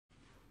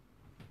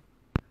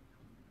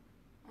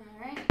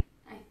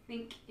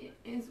think it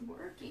is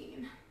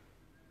working.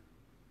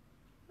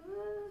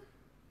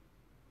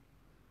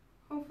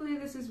 Hopefully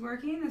this is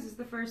working. This is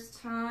the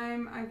first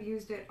time I've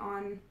used it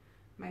on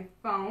my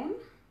phone.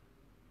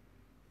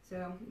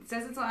 So it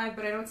says it's live,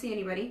 but I don't see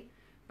anybody.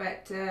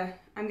 But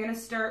I'm gonna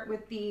start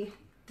with the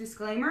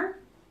disclaimer.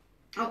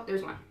 Oh,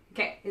 there's one.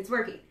 Okay, it's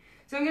working.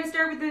 So I'm gonna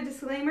start with the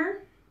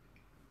disclaimer.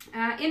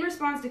 In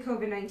response to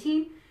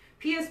COVID-19,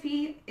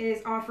 PSP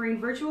is offering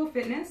virtual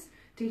fitness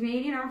to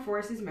Canadian Armed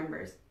Forces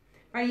members.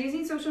 By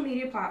using social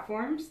media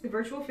platforms, the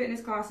virtual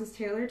fitness classes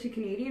tailored to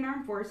Canadian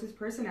Armed Forces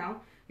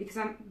personnel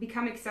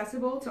become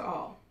accessible to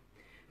all.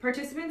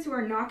 Participants who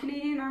are not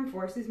Canadian Armed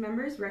Forces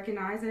members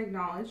recognize and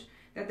acknowledge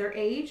that their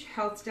age,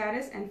 health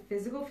status, and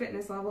physical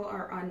fitness level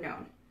are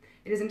unknown.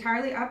 It is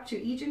entirely up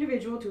to each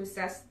individual to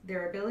assess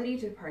their ability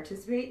to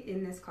participate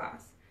in this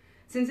class.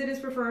 Since it is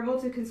preferable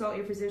to consult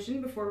your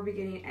physician before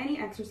beginning any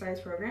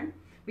exercise program,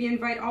 we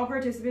invite all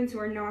participants who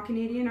are not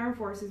Canadian Armed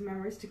Forces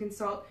members to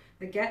consult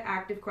the Get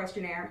Active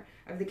questionnaire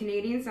of the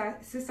Canadian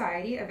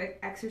Society of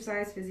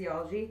Exercise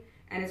Physiology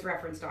and its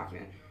reference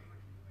document.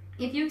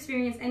 If you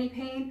experience any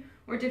pain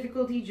or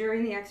difficulty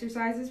during the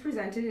exercises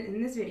presented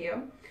in this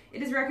video,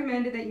 it is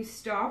recommended that you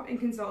stop and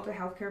consult a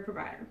healthcare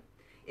provider.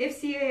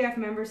 If CAF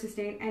members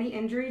sustain any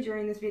injury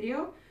during this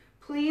video,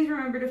 please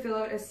remember to fill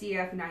out a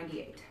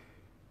CF98.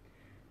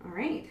 All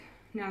right,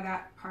 now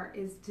that part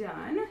is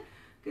done.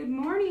 Good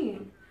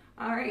morning.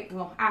 All right,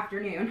 well,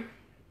 afternoon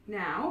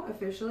now,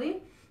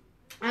 officially.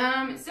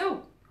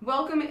 So,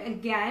 welcome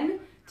again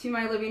to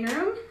my living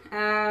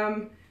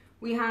room.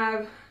 We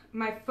have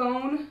my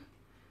phone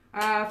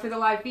for the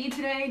live feed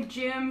today.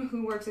 Jim,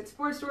 who works at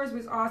Sports Stores,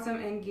 was awesome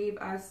and gave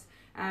us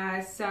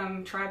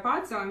some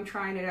tripods, so I'm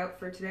trying it out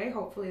for today.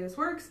 Hopefully this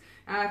works.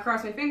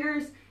 Cross my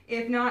fingers.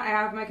 If not, I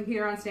have my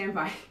computer on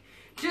standby,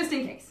 just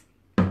in case.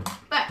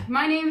 But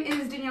my name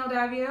is Danielle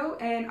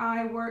Daviault, and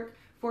I work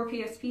for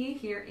PSP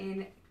here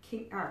in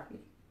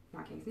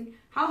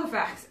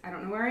Halifax. I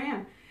don't know where I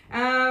am.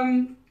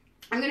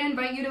 I'm going to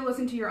invite you to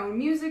listen to your own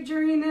music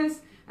during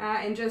this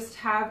and just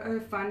have a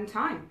fun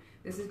time.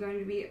 This is going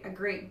to be a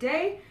great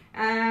day.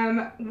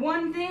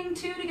 One thing,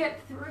 too, to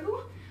get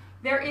through,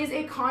 there is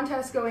a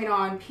contest going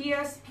on,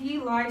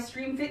 PSP Live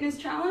Stream Fitness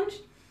Challenge.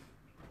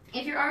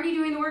 If you're already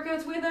doing the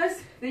workouts with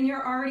us, then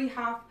you're already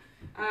half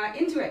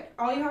into it.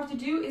 All you have to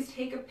do is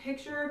take a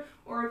picture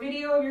or a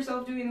video of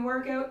yourself doing the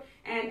workout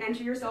and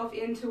enter yourself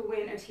in to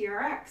win a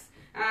TRX.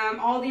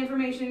 All the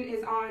information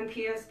is on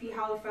PSP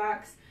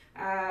Halifax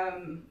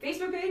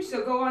Facebook page,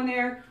 so go on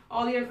there.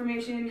 All the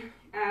information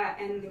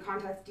and the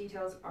contest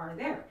details are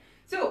there.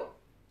 So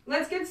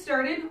let's get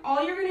started.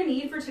 All you're going to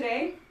need for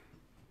today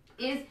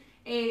is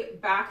a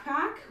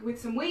backpack with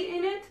some weight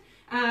in it,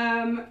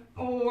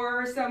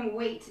 or some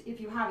weight if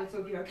you have it. So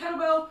if you have a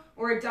kettlebell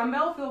or a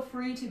dumbbell, feel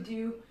free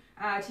to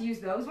use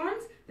those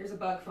ones. There's a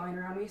bug flying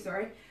around me,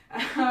 sorry.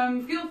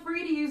 Feel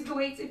free to use the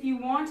weights if you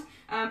want.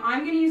 I'm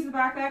going to use the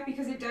backpack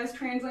because it does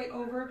translate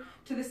over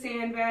to the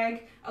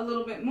sandbag a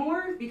little bit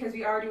more because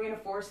we are doing a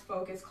force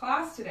focus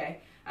class today.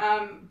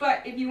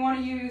 But if you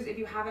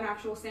have an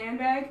actual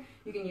sandbag,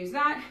 you can use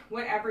that,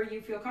 whatever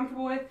you feel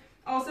comfortable with.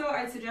 Also,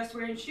 I'd suggest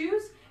wearing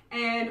shoes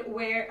and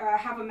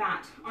have a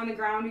mat on the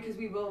ground because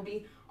we will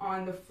be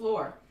on the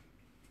floor.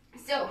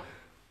 So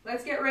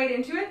let's get right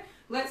into it.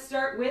 Let's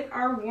start with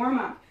our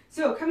warm-up.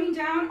 So coming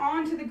down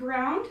onto the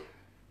ground,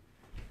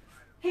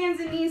 hands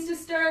and knees to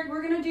start.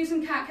 We're going to do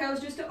some cat-cows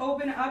just to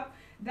open up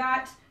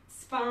that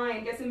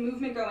spine, get some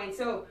movement going.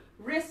 So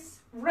wrists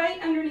right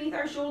underneath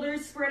our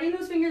shoulders, spreading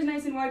those fingers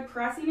nice and wide,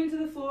 pressing into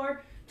the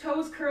floor,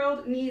 toes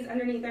curled, knees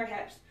underneath our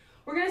hips.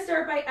 We're going to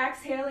start by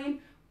exhaling,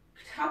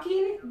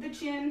 tucking the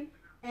chin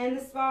and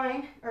the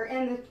spine,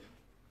 and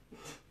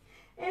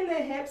the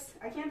hips.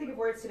 I can't think of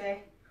words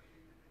today.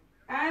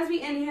 As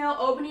we inhale,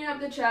 opening up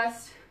the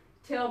chest,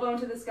 tailbone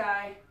to the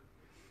sky.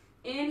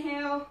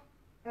 Inhale,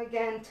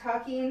 again,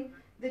 tucking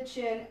the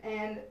chin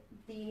and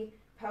the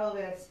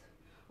pelvis.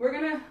 We're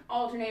going to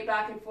alternate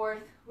back and forth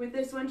with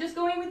this one, just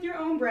going with your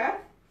own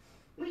breath.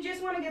 We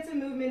just want to get some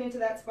movement into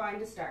that spine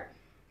to start.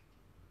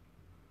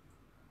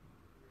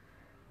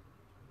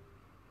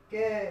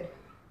 Good.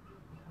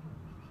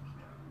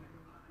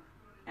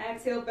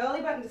 Exhale, belly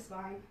button to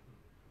spine.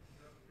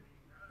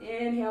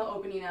 Inhale,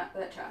 opening up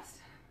that chest.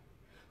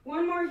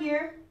 One more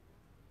here.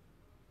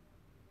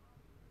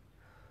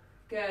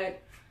 Good.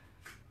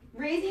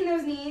 Raising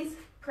those knees,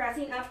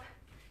 pressing up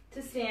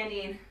to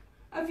standing.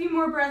 A few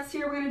more breaths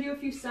here. We're going to do a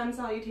few sun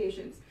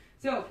salutations.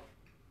 So,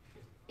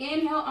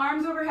 inhale,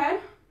 arms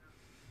overhead.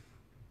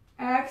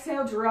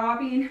 Exhale,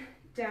 dropping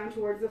down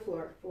towards the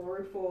floor.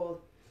 Forward fold.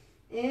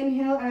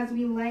 Inhale as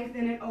we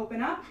lengthen and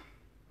open up.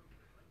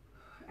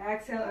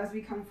 Exhale as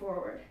we come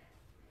forward.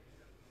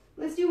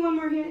 Let's do one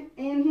more here.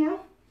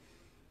 Inhale.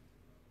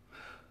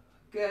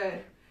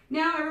 Good.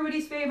 Now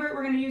everybody's favorite,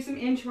 we're going to do some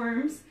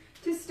inchworms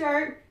to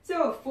start.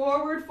 So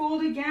forward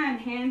fold again,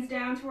 hands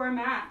down to our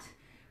mat.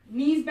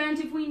 Knees bent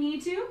if we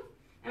need to.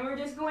 And we're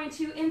just going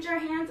to inch our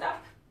hands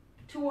up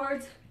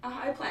towards a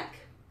high plank.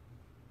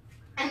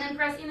 And then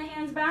pressing the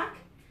hands back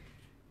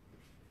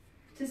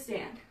to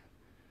stand.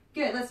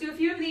 Good, let's do a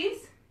few of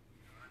these.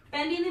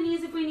 Bending the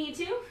knees if we need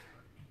to.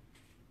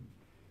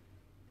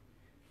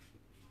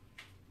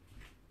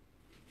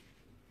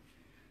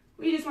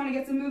 We just want to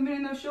get some movement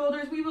in those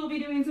shoulders. We will be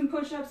doing some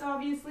push-ups,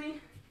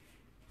 obviously.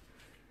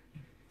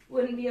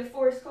 Wouldn't be a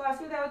forced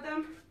class without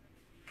them.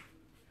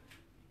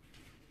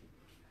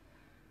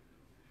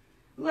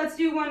 Let's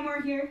do one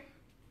more here.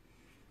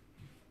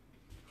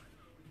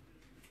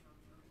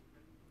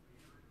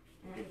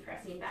 And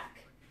pressing back.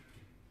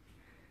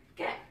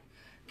 Okay.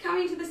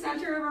 Coming to the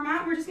center of our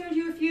mat, we're just going to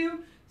do a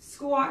few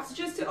squats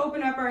just to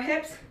open up our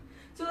hips.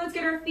 So let's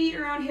get our feet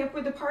around hip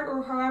width apart,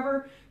 or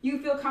however you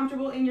feel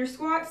comfortable in your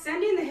squat.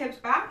 Sending the hips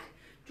back,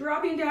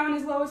 dropping down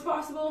as low as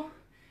possible,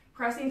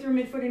 pressing through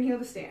midfoot and heel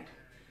to stand.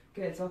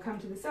 Good, so I'll come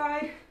to the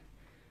side.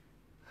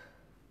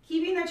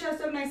 Keeping that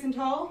chest up nice and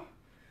tall.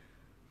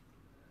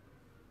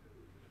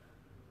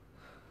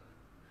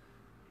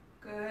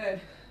 Good.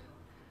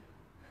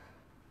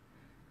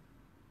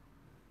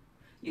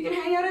 You can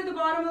hang out at the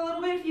bottom a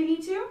little bit if you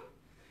need to.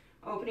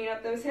 Opening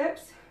up those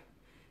hips,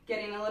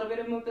 getting a little bit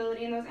of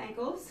mobility in those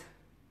ankles.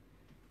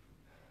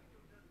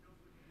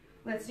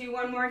 Let's do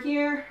one more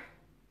here,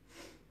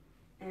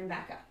 and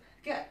back up.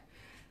 Good.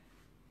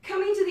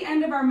 Coming to the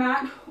end of our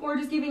mat, or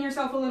just giving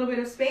yourself a little bit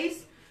of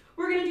space,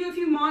 we're going to do a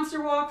few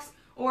monster walks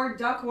or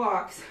duck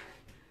walks.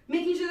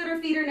 Making sure that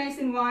our feet are nice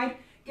and wide,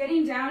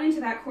 getting down into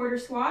that quarter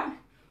squat.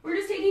 We're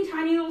just taking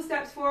tiny little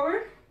steps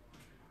forward,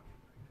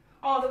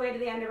 all the way to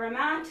the end of our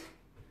mat,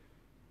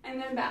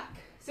 and then back.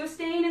 So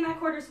staying in that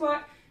quarter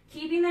squat,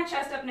 keeping that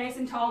chest up nice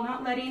and tall,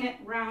 not letting it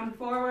round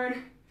forward.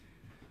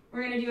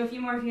 We're going to do a few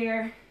more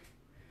here.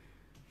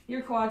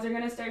 Your quads are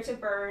going to start to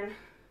burn,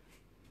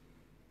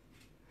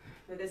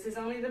 but this is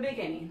only the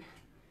beginning.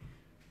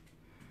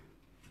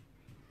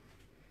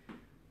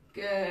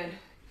 Good.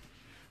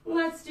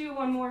 Let's do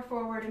one more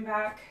forward and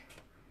back.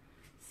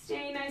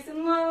 Stay nice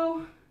and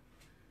low.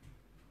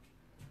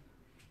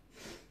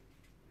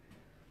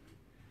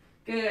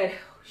 Good.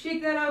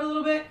 Shake that out a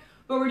little bit,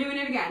 but we're doing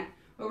it again.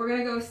 But we're going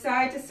to go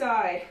side to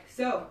side.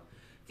 So,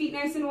 feet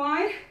nice and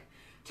wide,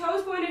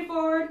 toes pointed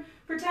forward.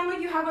 Pretend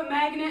like you have a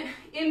magnet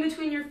in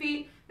between your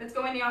feet that's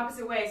going the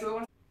opposite way.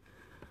 So,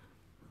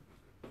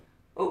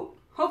 oh,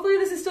 hopefully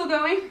this is still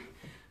going.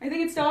 I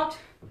think it stopped,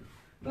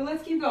 but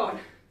let's keep going.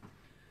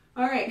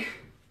 All right,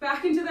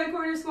 back into that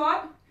quarter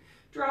squat,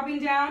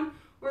 dropping down.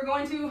 We're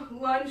going to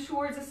lunge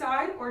towards the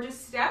side or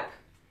just step.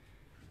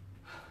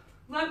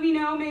 Let me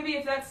know maybe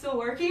if that's still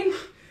working.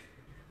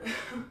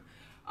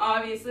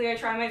 Obviously, I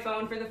tried my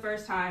phone for the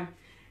first time,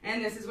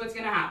 and this is what's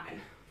gonna happen.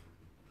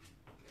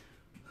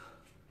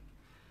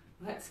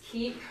 Let's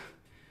keep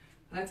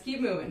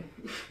moving.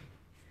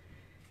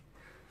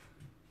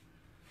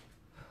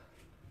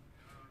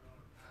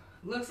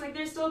 Looks like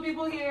there's still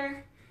people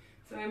here,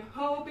 so I'm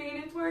hoping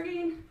it's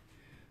working.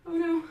 Oh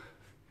no.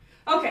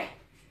 Okay.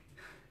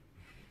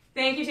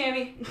 Thank you,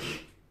 Tammy.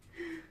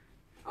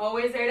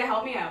 Always there to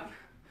help me out.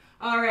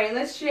 All right,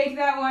 let's shake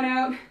that one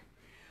out.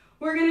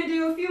 We're gonna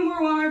do a few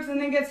more warm-ups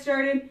and then get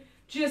started,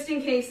 just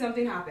in case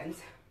something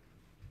happens.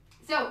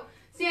 So,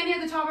 standing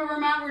at the top of our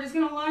mat, we're just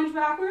gonna lunge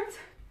backwards.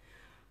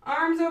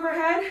 Arms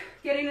overhead,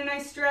 getting a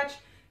nice stretch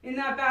in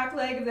that back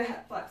leg of the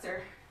hip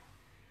flexor.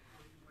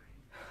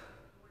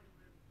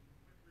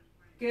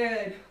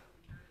 Good.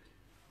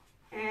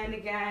 And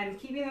again,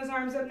 keeping those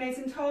arms up nice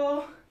and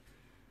tall.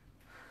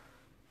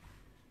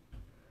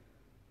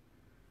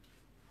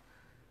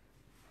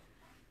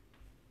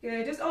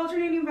 Good, just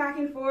alternating back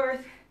and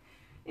forth.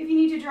 If you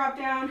need to drop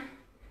down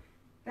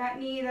that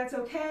knee, that's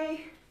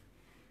okay.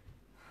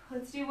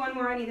 Let's do one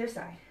more on either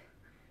side.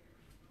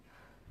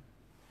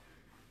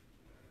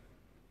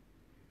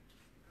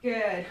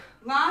 Good,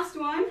 last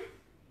one.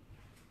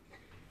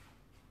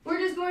 We're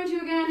just going to,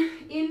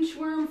 again,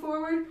 inchworm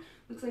forward.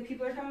 Looks like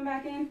people are coming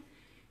back in.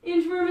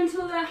 Inchworm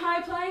until that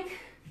high plank.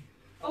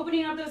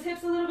 Opening up those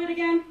hips a little bit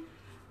again.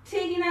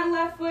 Taking that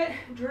left foot,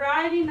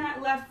 driving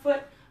that left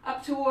foot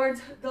up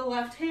towards the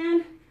left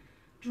hand.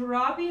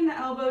 Dropping the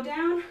elbow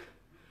down.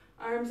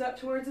 Arms up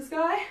towards the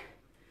sky.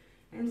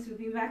 And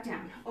swooping back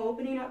down.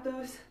 Opening up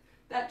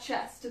that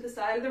chest to the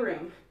side of the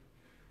room.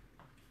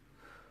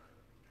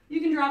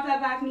 You can drop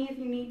that back knee if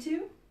you need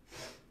to.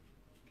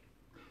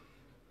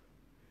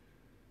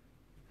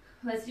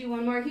 Let's do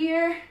one more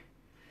here.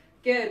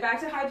 Good, back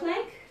to high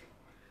plank.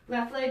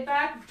 Left leg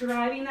back,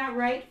 driving that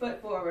right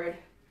foot forward.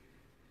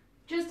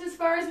 Just as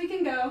far as we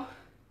can go.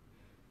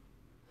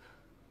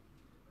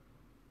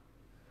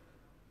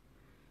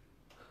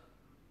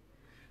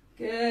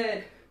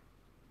 Good.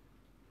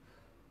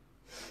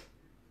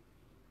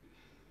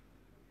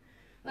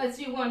 Let's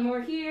do one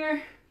more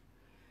here.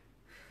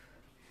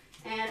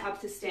 And up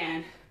to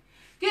stand.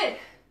 Good.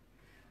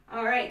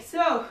 All right,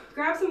 so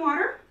grab some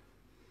water.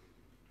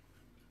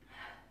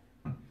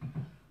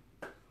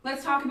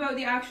 Let's talk about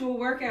the actual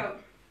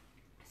workout.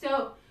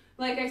 So,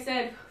 like I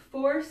said,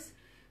 force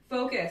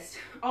focused.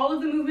 All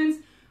of the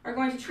movements are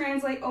going to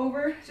translate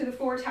over to the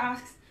 4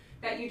 tasks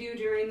that you do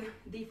during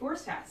the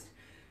force test.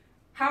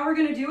 How we're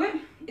going to do it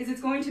is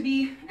it's going to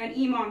be an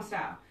EMOM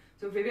style.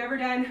 So if you've ever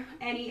done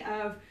any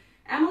of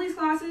Emily's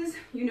classes,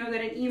 you know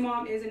that an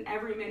EMOM is an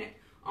every minute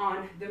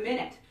on the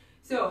minute.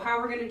 So how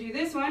we're gonna do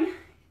this one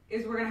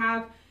is we're gonna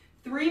have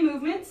 3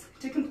 movements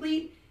to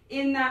complete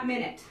in that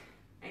minute.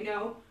 I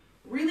know,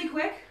 really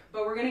quick,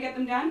 but we're gonna get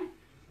them done.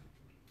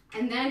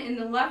 And then in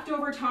the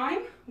leftover time,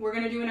 we're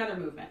gonna do another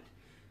movement.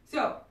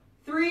 So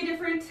 3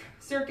 different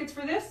circuits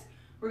for this.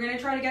 We're gonna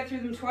try to get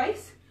through them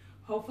twice.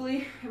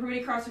 Hopefully,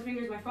 everybody cross their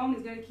fingers, my phone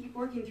is gonna keep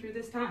working through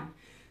this time.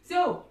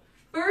 So,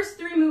 first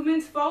 3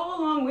 movements, follow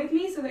along with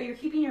me so that you're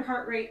keeping your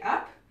heart rate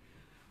up.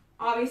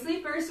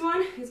 Obviously, first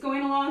one is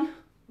going along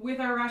with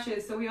our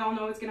rushes, so we all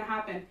know what's gonna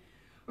happen.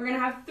 We're gonna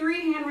have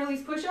 3 hand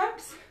release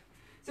push-ups.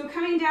 So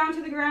coming down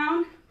to the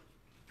ground,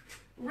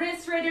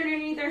 wrists right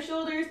underneath our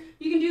shoulders.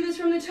 You can do this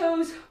from the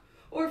toes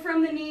or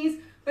from the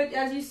knees, but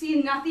as you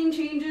see, nothing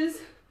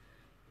changes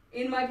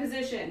in my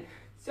position.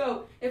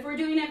 So if we're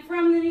doing it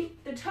from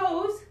the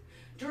toes,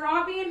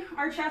 dropping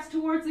our chest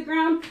towards the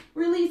ground,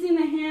 releasing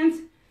the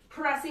hands,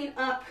 pressing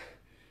up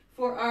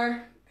for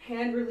our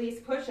hand release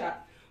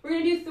push-up. We're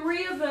gonna do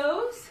 3 of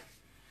those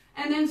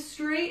and then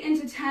straight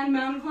into 10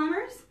 mountain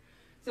climbers.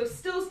 So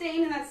still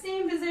staying in that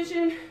same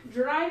position,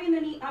 driving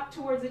the knee up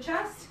towards the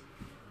chest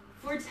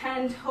for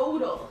 10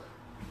 total.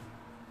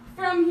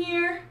 From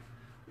here,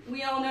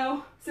 we all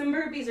know some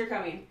burpees are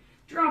coming.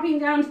 Dropping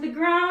down to the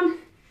ground,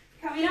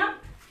 coming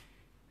up,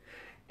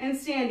 and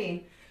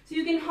standing. So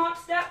you can hop,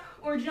 step,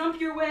 or jump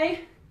your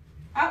way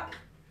up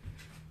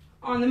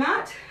on the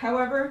mat,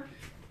 however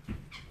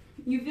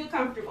you feel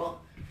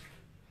comfortable.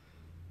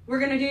 We're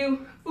gonna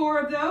do 4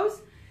 of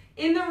those.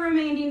 In the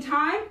remaining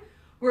time,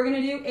 we're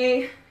gonna do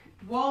a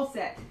wall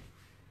sit.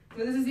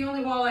 So this is the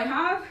only wall I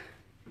have.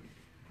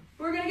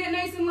 We're gonna get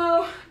nice and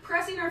low,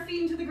 pressing our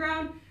feet into the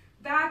ground,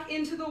 back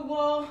into the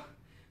wall,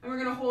 and we're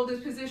gonna hold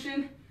this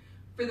position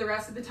for the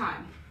rest of the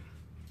time.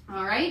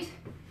 All right?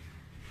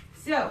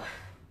 So,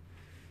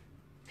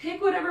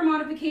 pick whatever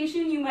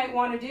modification you might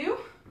wanna do.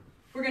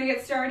 We're gonna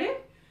get started.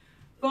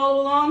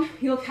 Follow along,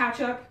 you'll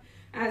catch up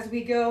as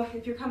we go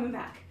if you're coming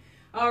back.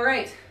 All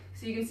right,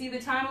 so you can see the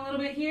time a little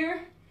bit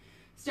here.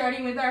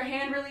 Starting with our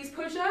hand release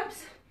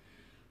push-ups.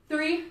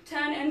 3,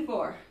 10, and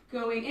 4.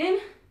 Going in,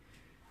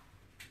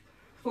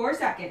 4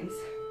 seconds.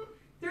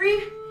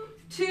 3,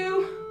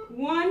 2,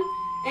 1,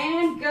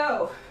 and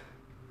go.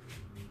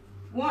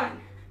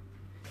 1,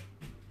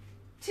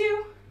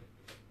 2,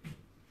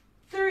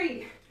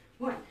 3.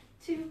 1,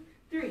 2,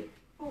 3,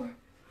 4,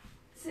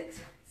 6,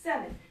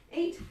 7,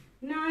 8,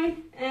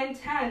 9, and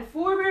 10.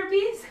 4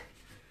 burpees.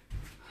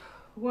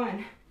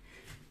 1,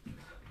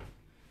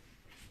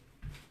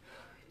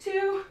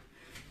 2,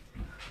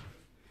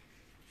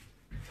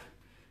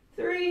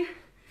 3,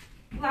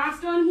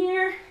 last one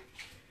here,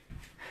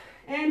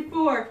 and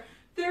 4.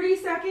 30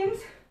 seconds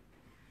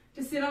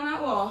to sit on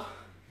that wall.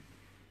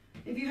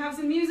 If you have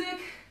some music,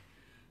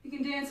 you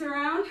can dance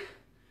around.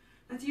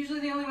 That's usually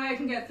the only way I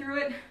can get through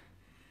it.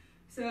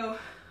 So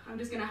I'm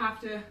just gonna have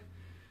to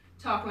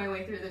talk my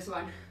way through this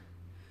one.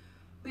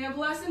 We have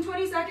less than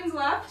 20 seconds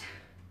left,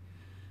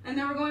 and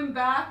then we're going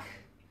back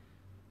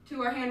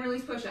to our hand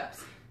release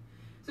push-ups.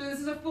 So this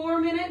is a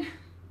 4-minute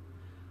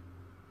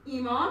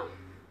EMOM.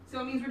 So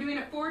it means we're doing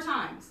it 4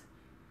 times.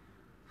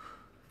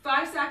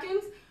 5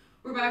 seconds,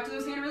 we're back to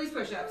those hand release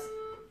push-ups.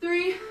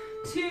 3,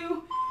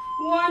 2,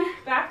 1,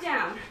 back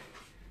down.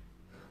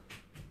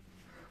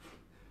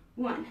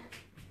 1,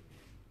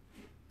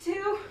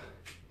 2,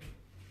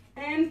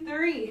 and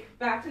 3.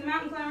 Back to the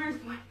mountain climbers.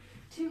 1,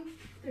 2,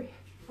 3,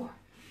 4,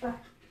 5,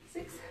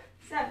 6,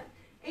 7,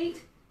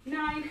 8,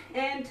 9,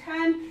 and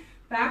 10.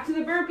 Back to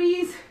the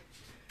burpees.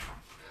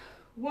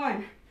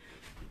 1,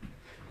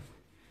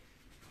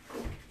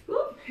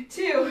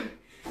 2,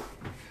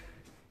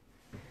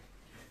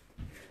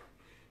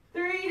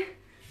 3,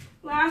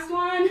 last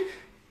one,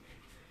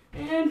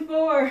 and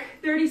 4.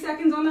 30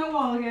 seconds on that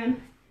wall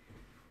again.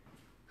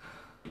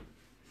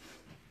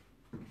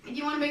 If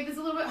you want to make this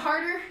a little bit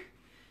harder,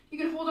 you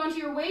can hold onto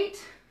your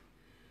weight.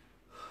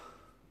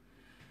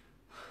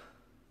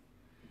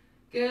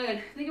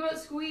 Good. Think about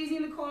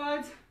squeezing the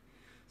quads,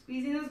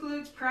 squeezing those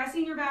glutes,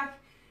 pressing your back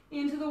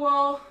into the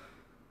wall.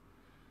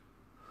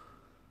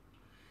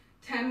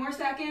 10 more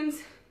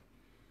seconds.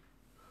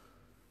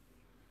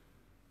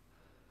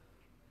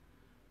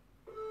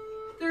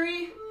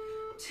 3,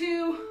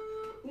 2,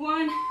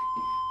 1.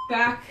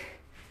 Back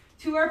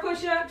to our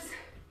push-ups.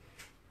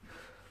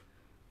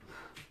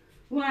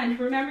 1.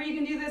 Remember, you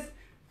can do this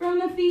from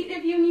the feet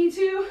if you need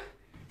to.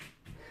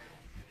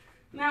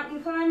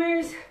 Mountain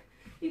climbers,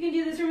 you can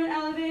do this from an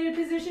elevated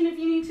position if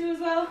you need to as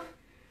well.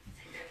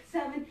 6,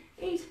 7,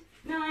 8,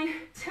 9,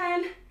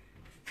 10.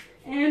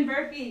 And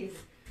burpees.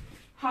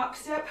 Hop,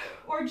 step,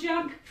 or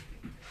jump.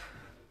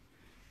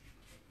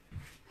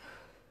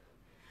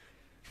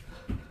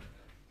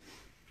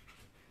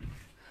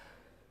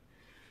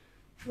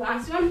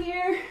 Last one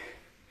here.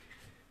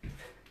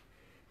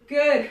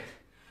 Good.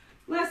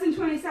 Less than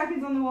 20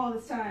 seconds on the wall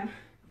this time.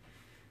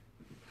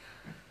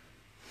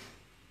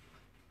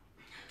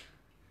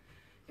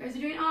 You guys are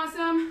doing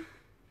awesome.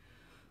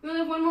 We only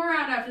have 1 more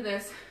round after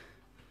this.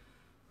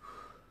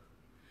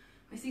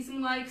 I see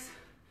some likes.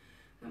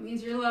 That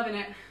means you're loving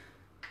it.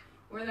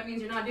 Or that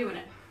means you're not doing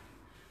it.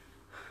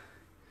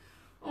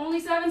 Only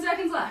 7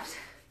 seconds left.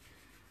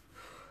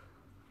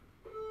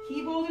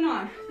 Keep holding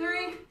on.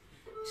 3,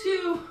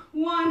 2,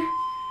 1.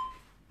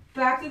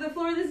 Back to the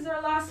floor. This is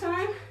our last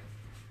time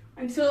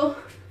until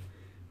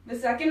the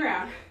second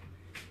round.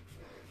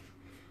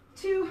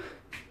 2,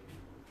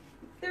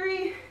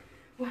 3,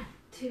 1,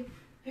 2,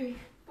 3,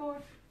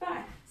 4,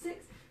 5,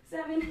 6,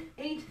 7,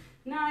 8,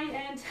 9,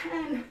 and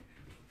 10.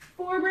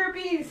 4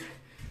 burpees.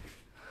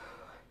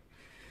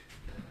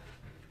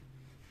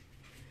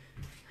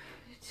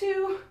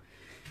 2,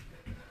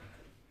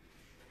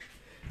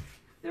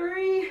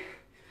 3,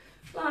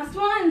 last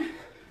one.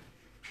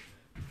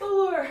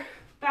 4,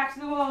 back to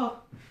the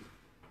wall.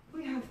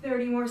 We have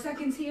 30 more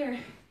seconds here.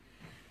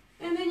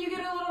 And then you get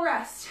a little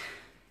rest.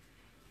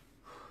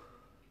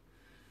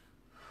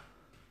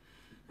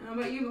 I don't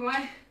know about you, but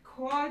my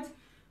quads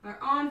are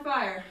on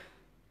fire.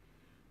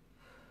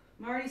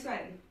 I'm already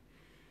sweating.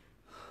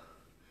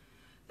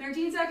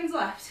 13 seconds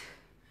left.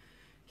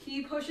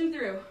 Keep pushing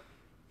through.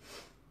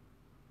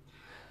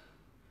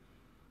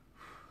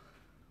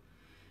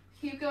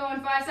 Keep going,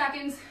 5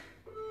 seconds.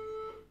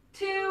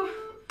 2,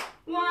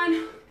 1.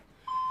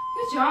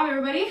 Good job,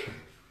 everybody.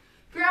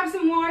 Grab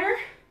some water.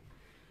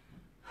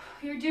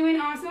 You're doing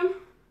awesome.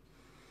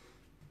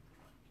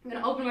 I'm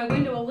gonna open my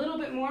window a little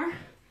bit more.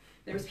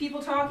 There's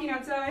people talking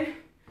outside.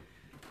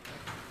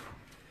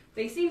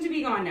 They seem to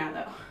be gone now,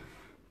 though.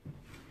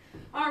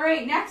 All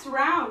right, next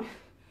round.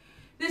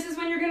 This is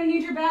when you're gonna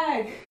need your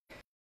bag.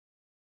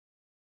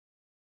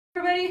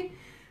 Everybody,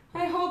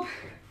 I hope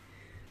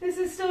this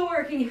is still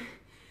working.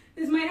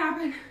 This might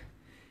happen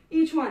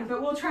each one,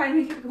 but we'll try to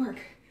make it work.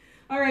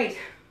 All right,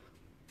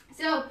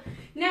 so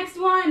next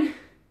one,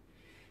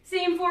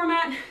 same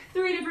format,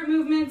 3 different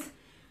movements,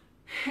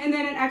 and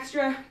then an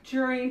extra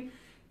during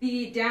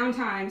the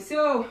downtime.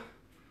 So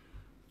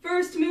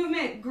first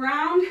movement,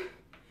 ground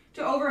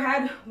to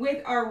overhead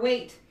with our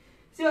weight.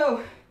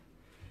 So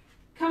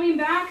coming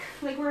back,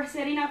 like we're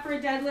setting up for a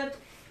deadlift,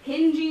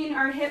 hinging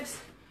our hips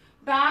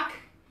back,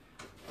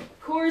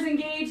 cores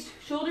engaged,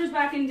 shoulders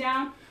back and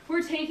down.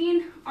 We're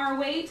taking our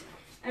weight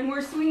and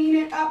we're swinging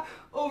it up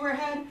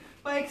overhead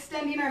by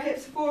extending our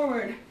hips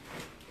forward.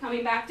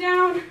 Coming back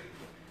down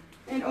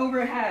and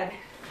overhead.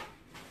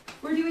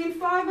 We're doing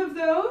 5 of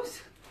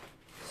those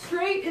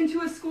straight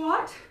into a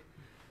squat.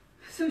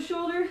 So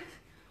shoulders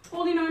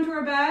holding onto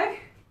our bag.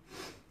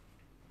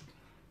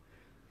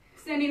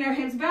 Extending our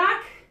hips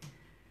back.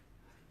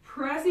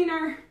 Pressing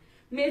our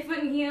midfoot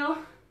and heel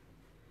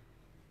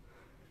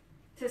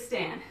to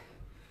stand.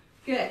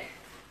 Good.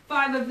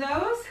 5 of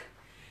those.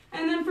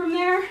 And then from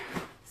there,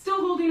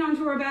 still holding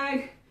onto our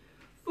bag,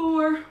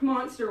 4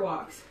 monster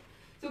walks.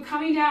 So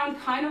coming down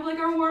kind of like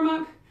our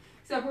warm-up,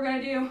 except we're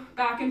gonna do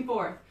back and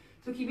forth.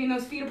 So keeping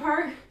those feet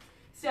apart,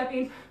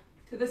 stepping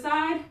to the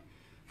side,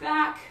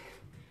 back.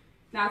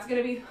 That's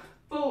gonna be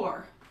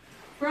 4.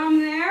 From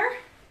there,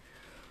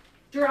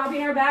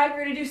 dropping our bag,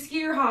 we're gonna do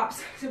skier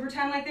hops. So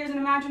pretend like there's an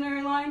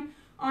imaginary line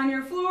on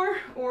your floor,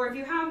 or if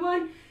you have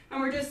one,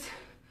 and we're just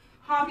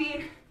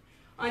hopping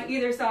on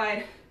either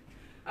side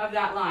of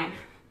that line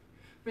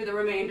for the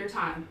remainder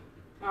time.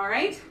 All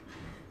right?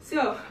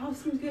 So, all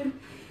seems good.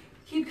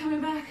 Keep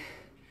coming back.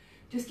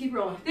 Just keep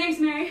rolling. Thanks,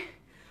 Mary.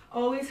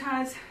 Always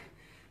has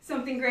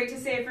something great to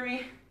say for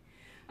me.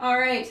 All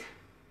right.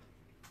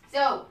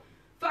 So,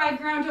 5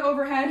 ground to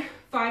overhead,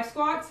 5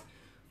 squats,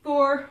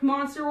 4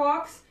 monster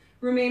walks.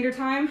 Remainder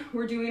time,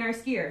 we're doing our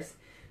skiers.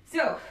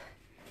 So,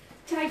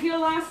 take your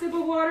last sip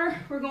of water.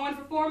 We're going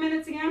for 4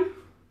 minutes again.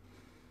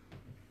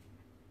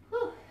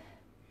 Whew.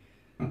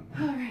 All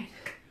right.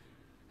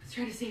 Let's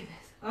try to save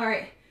this. All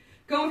right.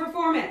 Going for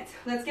 4 minutes.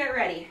 Let's get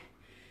ready.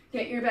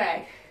 Get your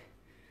bag.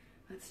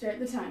 Let's start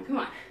the time. Come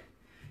on.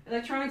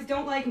 Electronics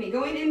don't like me.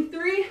 Going in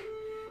 3,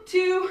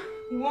 2,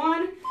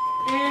 1,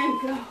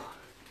 and go.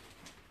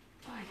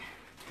 1.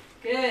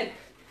 Good.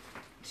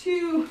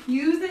 2.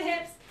 Use the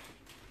hips.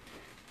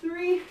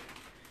 3,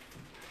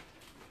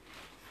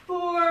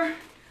 4.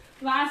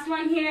 Last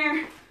one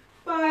here.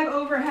 5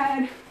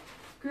 overhead.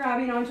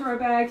 Grabbing onto our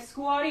bag.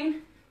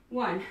 Squatting.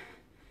 1,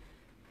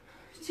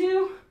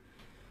 2,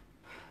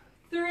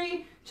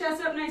 3.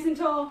 Chest up nice and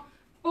tall.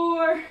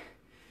 4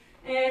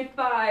 and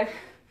 5.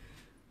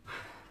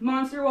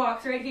 Monster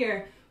walks right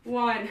here.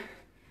 1,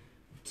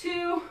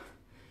 2,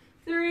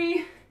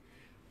 3,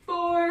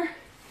 4.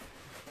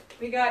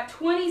 We got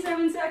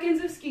 27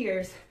 seconds of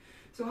skiers.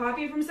 So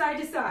hopping from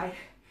side to side.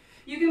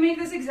 You can make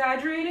this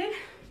exaggerated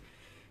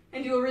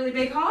and do a really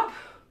big hop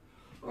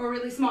or a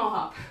really small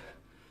hop.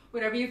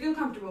 Whatever you feel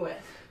comfortable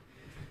with.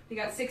 We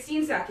got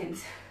 16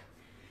 seconds.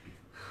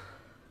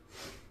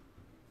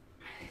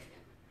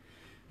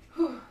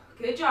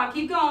 Good job,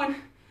 keep going.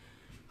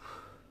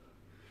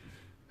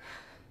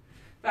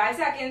 5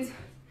 seconds.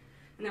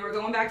 And then we're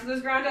going back to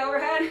those ground to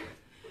overhead.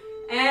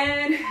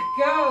 And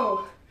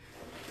go.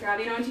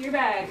 Grabbing onto your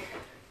bag.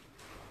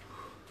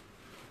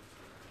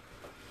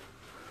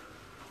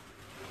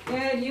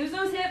 Good, use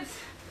those hips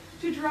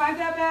to drive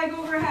that bag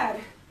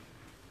overhead.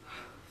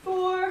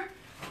 4.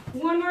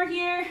 One more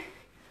here.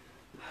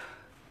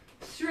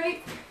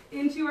 Straight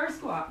into our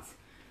squats.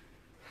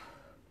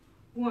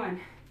 1,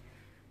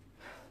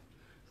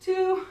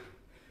 2,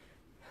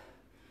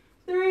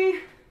 3,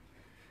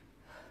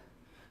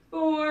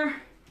 4,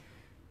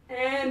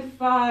 and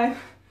 5.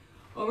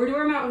 Over to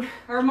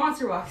our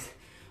monster walks.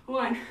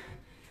 1,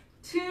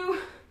 2,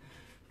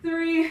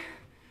 3,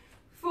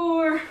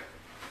 4,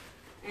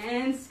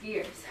 and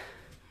skiers.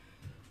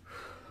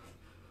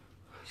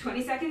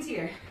 20 seconds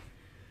here.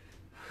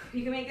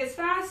 You can make this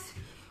fast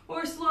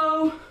or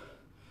slow.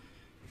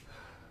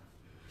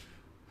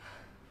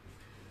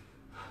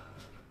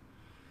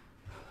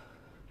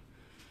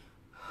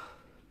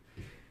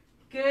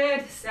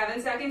 Good,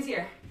 7 seconds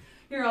here.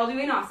 You're all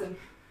doing awesome.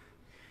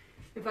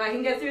 If I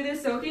can get through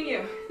this, so can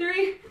you.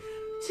 3,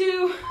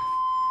 2,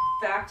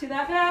 back to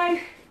that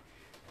bag.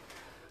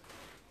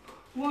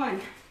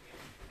 1,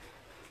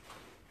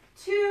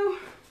 2,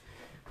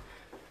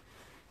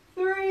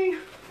 3,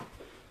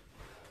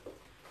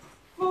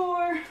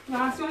 4.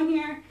 Last one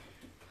here.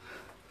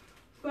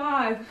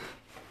 5.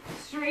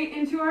 Straight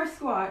into our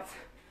squats.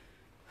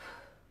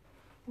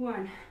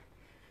 1,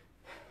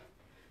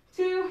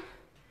 2,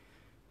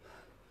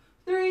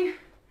 3,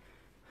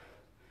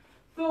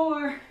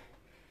 4,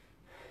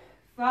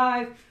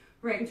 5.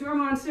 Right into our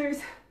monsters.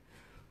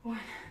 1,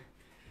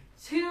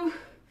 2,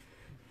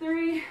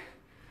 3,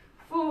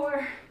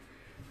 4,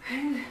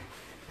 and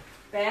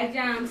back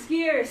down.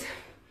 Skiers.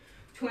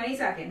 20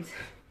 seconds.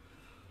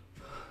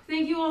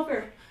 Thank you all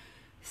for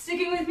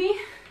sticking with me.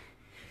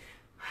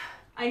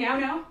 I now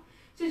know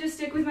to just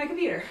stick with my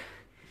computer.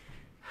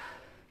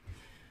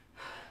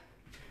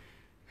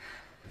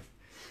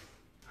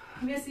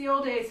 I miss the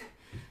old days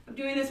of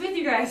doing this with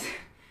you guys.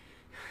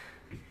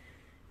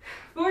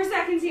 4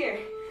 seconds here.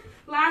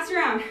 Last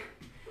round.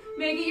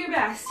 Make it your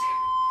best.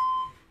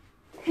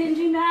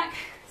 Hinging back.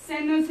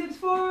 Send those hips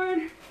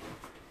forward.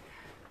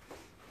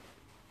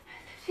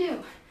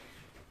 2,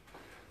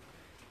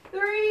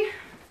 3,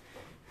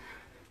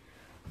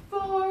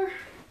 4,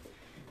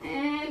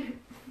 and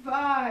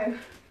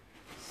 5.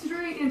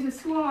 Straight into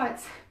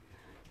squats.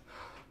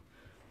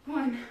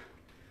 1,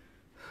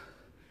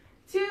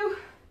 2,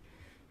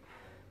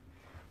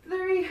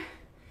 3,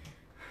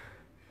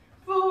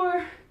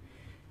 4,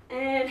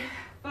 and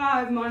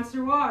 5.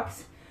 Monster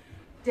walks.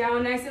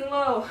 Down nice and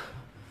low.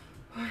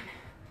 1,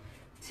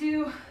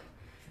 2,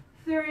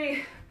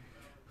 3,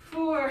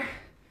 4.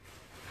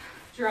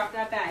 Drop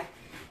that bag.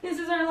 This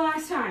is our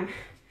last time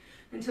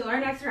until our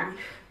next round.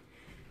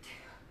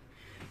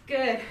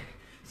 Good.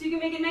 So you can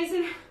make it nice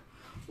and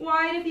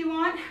wide if you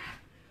want.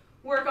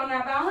 Work on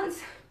that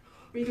balance.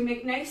 Or you can make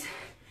it nice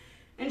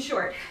and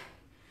short.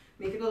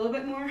 Make it a little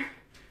more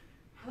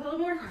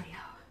cardio.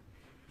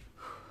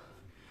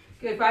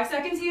 Good. 5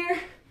 seconds here.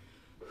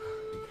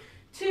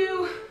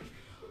 2,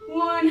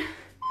 1.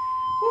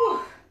 Whew.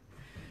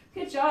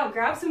 Good job.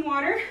 Grab some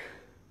water.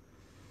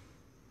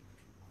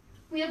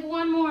 We have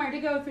one more to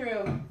go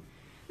through.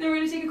 Then we're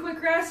going to take a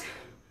quick rest.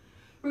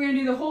 We're going to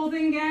do the whole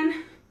thing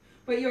again,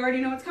 but you already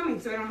know what's coming,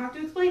 so I don't have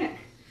to explain it.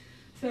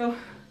 So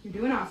you're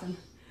doing awesome.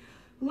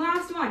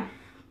 Last one.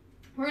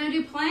 We're going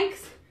to do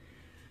planks,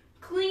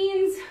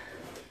 cleans,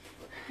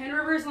 and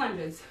reverse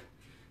lunges.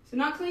 So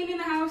not cleaning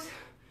the house,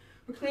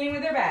 we're cleaning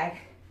with our bag.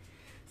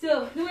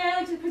 So the way I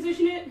like to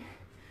position it,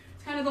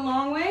 it's kind of the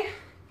long way.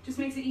 Just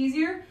makes it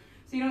easier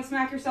so you don't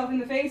smack yourself in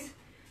the face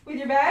with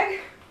your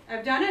bag.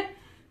 I've done it.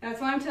 That's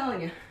why I'm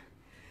telling you.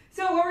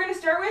 So what we're going to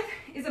start with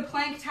is a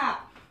plank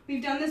tap.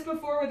 We've done this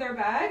before with our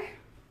bag.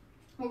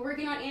 We're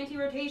working on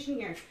anti-rotation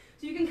here.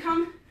 So you can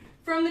come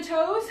from the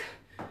toes,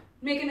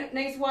 make a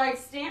nice wide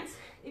stance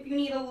if you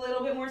need a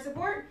little bit more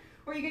support,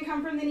 or you can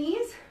come from the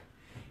knees.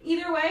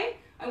 Either way,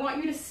 I want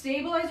you to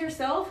stabilize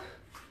yourself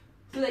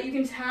so that you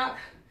can tap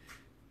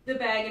the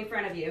bag in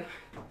front of you.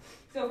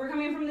 So if we're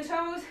coming from the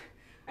toes,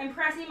 I'm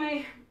pressing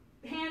my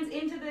hands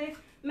into the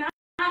mat.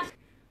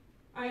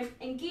 I'm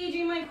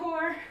engaging my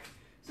core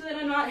so that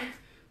I'm not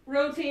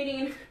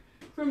rotating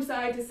from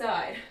side to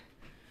side.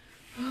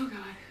 Oh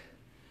God.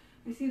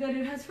 I see that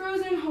it has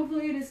frozen.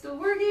 Hopefully it is still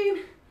working.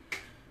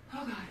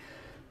 Oh God.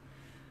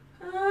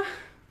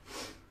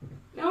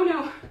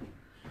 No.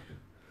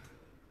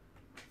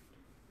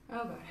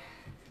 Oh God.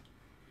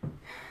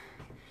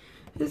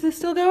 Is this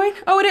still going?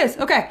 Oh, it is.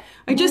 Okay.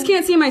 I just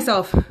can't see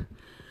myself.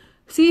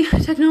 See,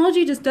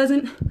 technology just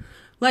doesn't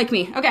like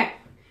me. Okay.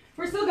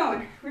 We're still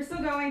going.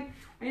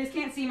 I just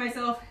can't see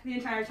myself the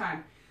entire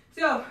time.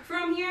 So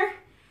from here,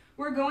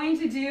 we're going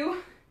to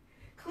do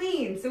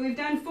clean. So we've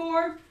done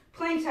 4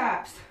 plank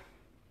taps.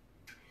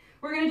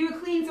 We're going to do a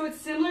clean, so it's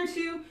similar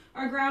to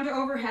our ground to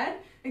overhead,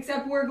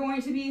 except we're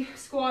going to be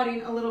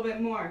squatting a little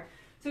bit more.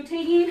 So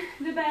taking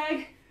the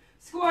bag,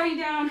 squatting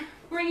down,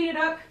 bringing it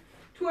up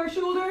to our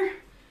shoulder,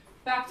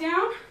 back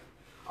down,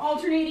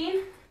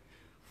 alternating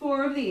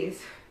 4 of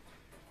these.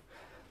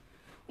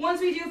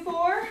 Once we do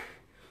 4,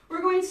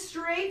 we're going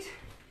straight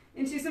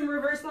into some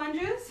reverse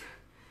lunges,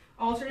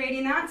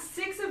 alternating that.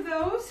 6 of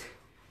those.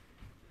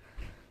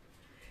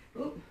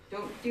 Oh,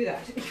 don't do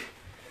that.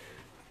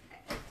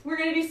 We're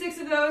going to do 6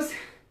 of those.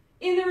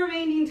 In the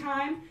remaining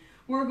time,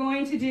 we're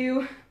going to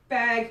do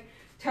bag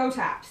toe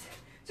taps.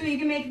 So you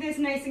can make this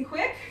nice and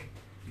quick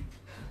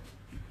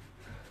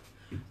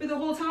for the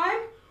whole time,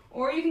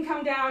 or you can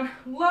come down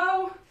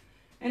low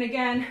and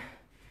again,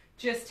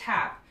 just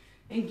tap.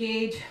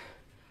 Engage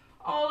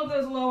all of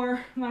those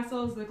lower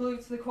muscles, the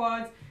glutes, the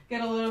quads,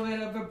 get a little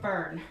bit of a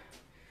burn.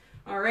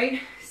 All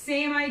right,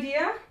 same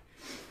idea.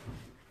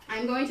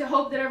 I'm going to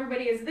hope that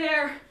everybody is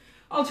there.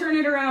 I'll turn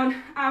it around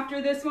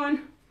after this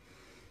one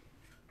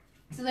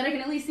so that I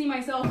can at least see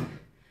myself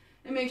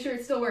and make sure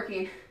it's still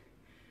working.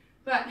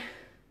 But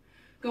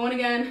going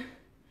again,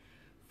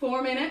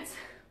 4 minutes.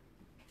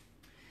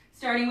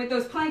 Starting with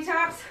those plank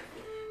taps,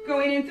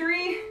 going in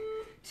 3,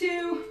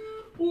 2,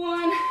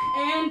 1,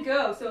 and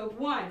go. So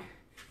 1,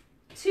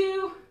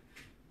 2,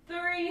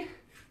 3,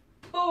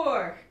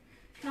 4.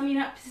 Coming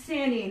up to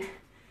standing,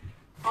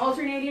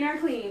 alternating our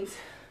cleans.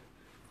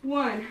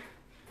 1,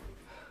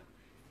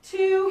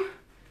 2,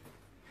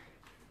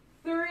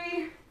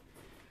 3,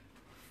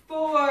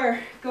 4.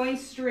 Going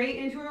straight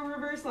into a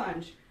reverse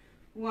lunge.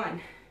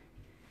 1,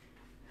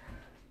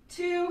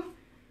 2,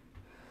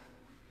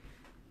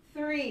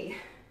 3,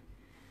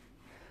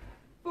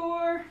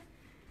 4,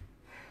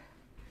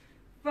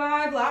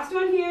 5. Last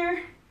one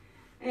here.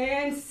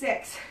 And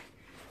 6.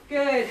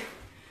 Good.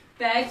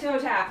 Bag toe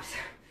taps.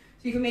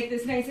 So you can make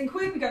this nice and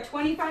quick. We got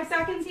 25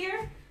 seconds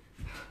here.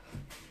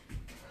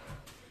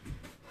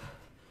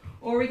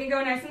 Or we can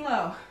go nice and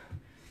low.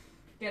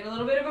 Get a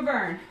little bit of a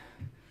burn.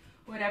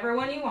 Whatever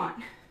one you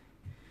want.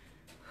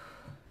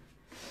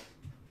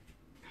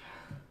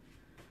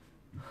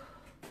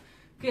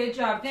 Good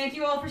job. Thank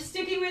you all for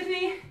sticking with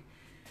me.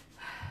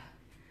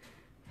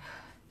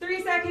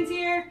 3 seconds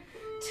here.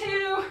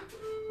 2,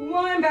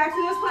 1. Back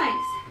to those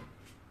planks.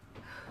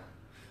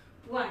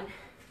 1,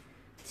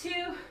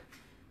 2,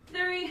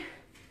 3,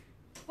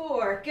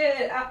 4.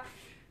 Good. Up.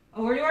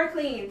 Over to our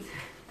cleans.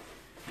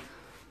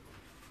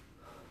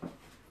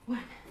 1,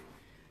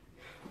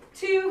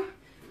 2,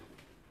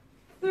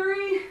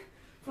 3.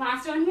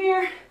 Last one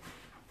here.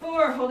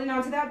 4. Holding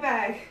on to that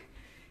bag.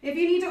 If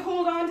you need to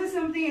hold on to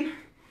something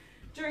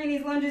during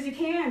these lunges, you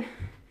can.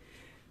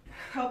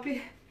 Help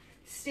you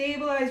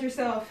stabilize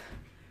yourself.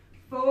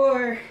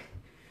 4.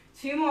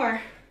 2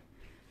 more.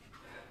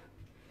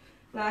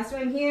 Last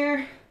one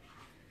here.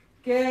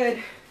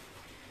 Good.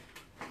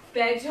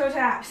 Bag toe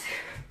taps.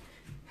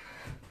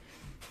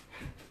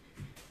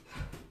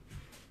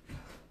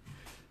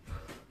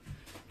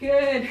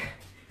 Good.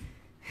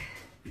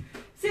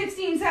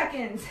 16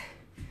 seconds.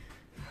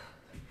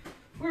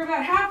 We're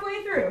about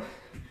halfway through.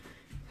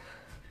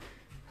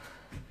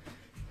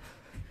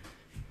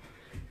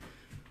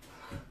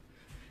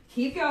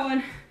 Keep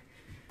going.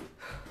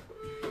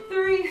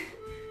 3,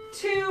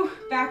 2,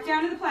 back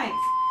down to the planks.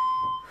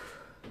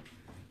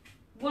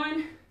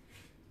 1,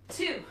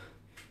 2,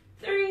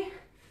 3,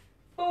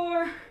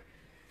 4.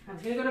 I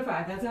was gonna go to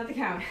 5, that's not the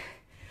count.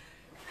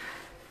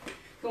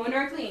 Go into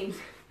our cleans.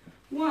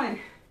 1,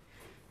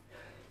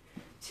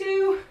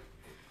 2,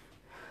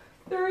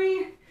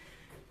 3,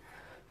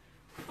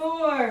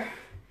 4.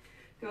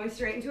 Going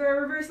straight into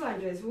our reverse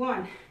lunges.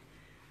 1,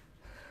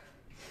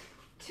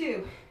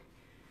 2,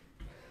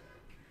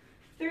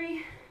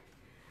 3,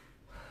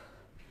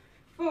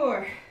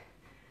 4,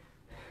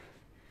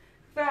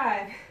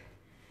 5.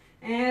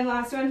 And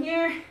last one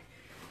here.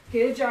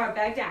 Good job.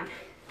 Back down.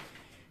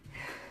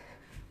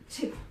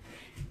 2,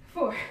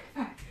 4,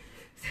 5,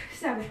 6,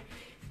 7,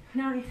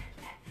 9, 10.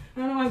 I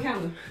don't know why I'm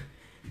counting them.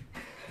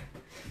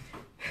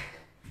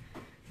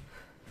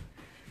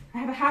 I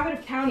have a habit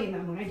of counting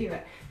them when I do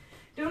it.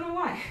 Don't know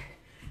why.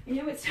 I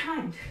know it's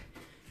timed.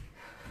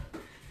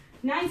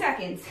 9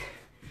 seconds.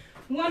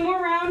 1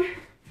 more round,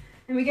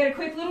 and we get a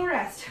quick little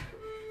rest.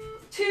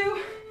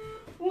 2,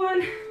 1,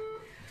 back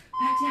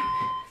down.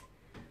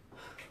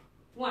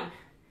 1,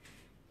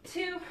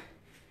 2,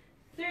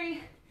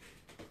 3,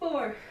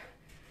 4.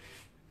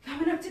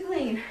 Coming up to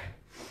clean.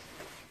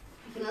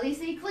 You can at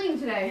least say clean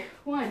today.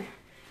 1,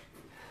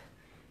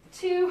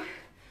 2,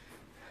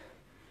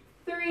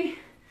 3.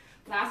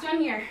 Last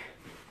one here.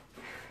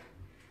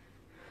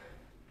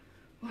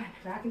 1,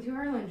 back into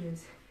our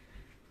lunges.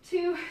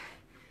 2,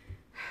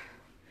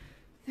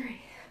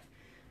 3,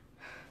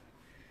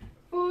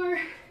 4,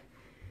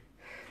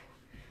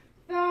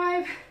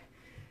 5,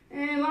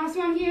 and last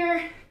one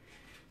here.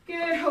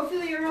 Good,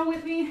 hopefully you're all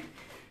with me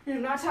and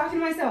I'm not talking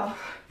to myself.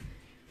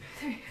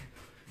 3,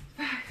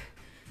 5,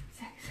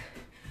 6,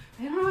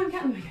 I don't know why I'm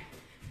counting again.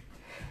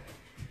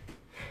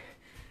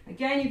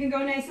 Again, you can go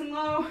nice and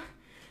low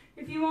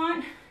if you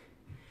want,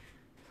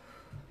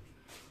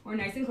 or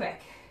nice and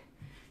quick.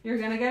 You're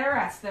gonna get a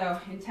rest though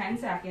in 10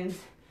 seconds.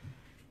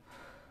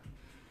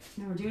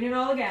 Now we're doing it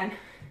all again.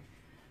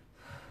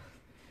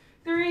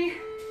 3,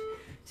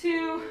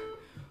 2,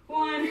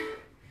 1,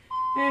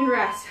 and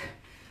rest.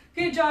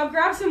 Good job.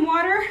 Grab some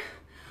water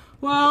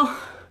while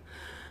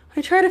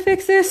I try to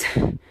fix this.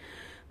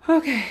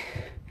 Okay.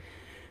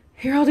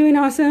 You're all doing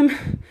awesome.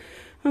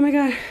 Oh my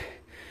God.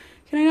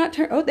 Can I not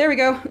turn? Oh, there we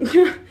go.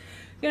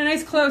 Get a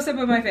nice close-up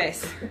of my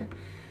face.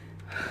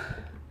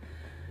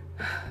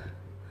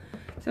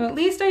 So at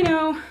least I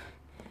know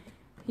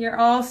you're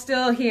all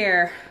still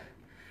here.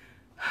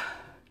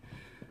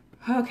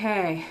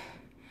 Okay.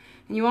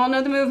 And you all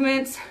know the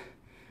movements.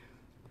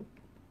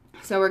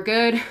 So we're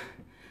good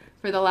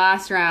for the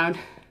last round.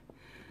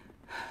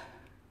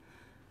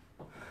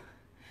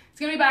 It's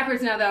gonna be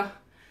backwards now though.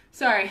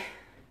 Sorry.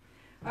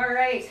 All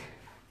right.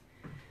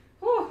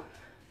 Whew.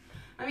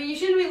 I mean, you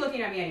shouldn't be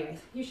looking at me anyways.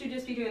 You should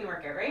just be doing the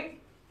workout, right?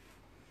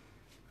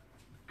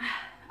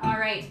 All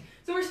right.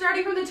 So we're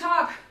starting from the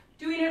top,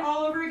 doing it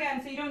all over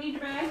again. So you don't need to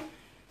bend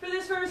for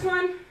this first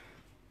one.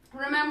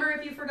 Remember,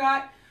 if you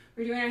forgot,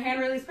 we're doing our hand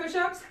release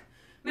push-ups,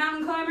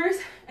 mountain climbers,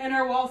 and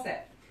our wall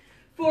sit.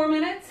 4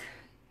 minutes.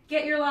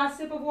 Get your last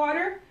sip of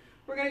water.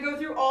 We're gonna go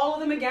through all of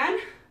them again.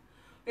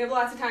 We have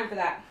lots of time for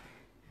that.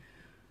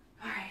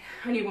 All right,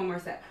 I need one more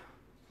sip.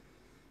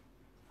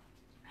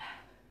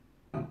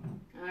 All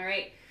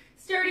right,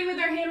 starting with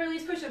our hand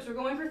release push-ups, we're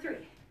going for 3.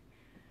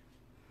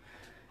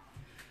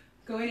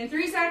 Going in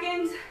 3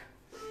 seconds.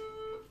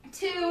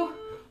 2,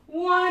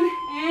 1,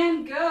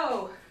 and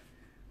go.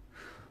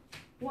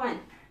 1,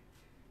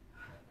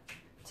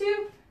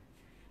 2,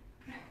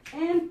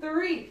 and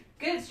 3.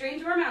 Good, straight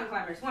into our mountain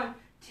climbers. 1,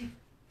 2,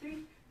 3,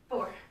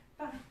 4,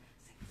 5,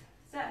 6,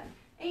 7,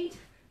 8,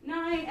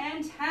 9,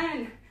 and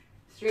 10.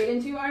 Straight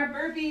into our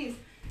burpees.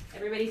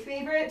 Everybody's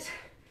favorite.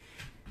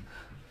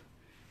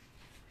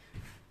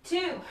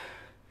 2,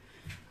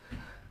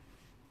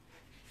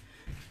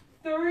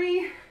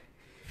 3,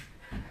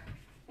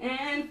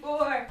 and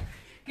 4.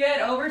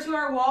 Good, over to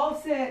our wall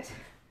sit.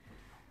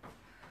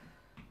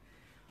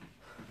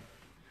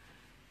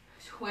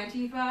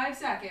 25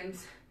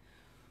 seconds.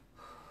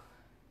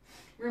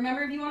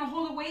 Remember, if you want to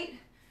hold a weight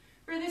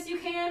for this, you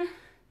can.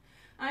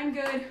 I'm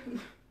good.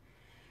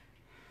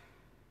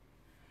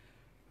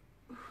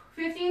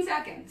 15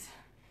 seconds.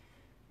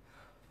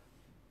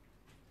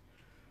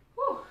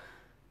 Whew.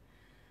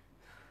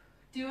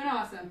 Doing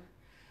awesome.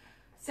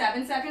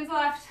 7 seconds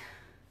left.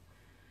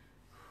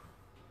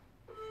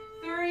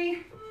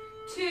 3,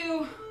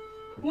 2,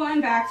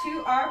 1. Back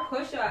to our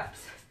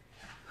push-ups.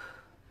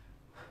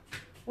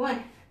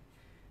 1,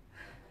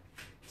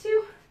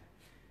 2,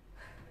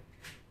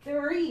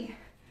 3.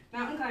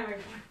 Mountain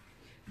climbers.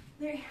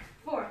 1, 3,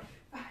 4,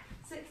 5,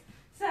 6,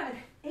 7,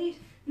 8,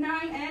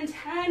 9, and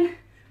 10.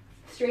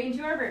 Straight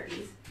into our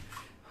burpees.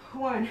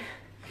 1,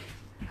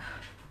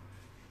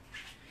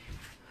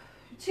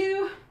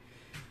 2,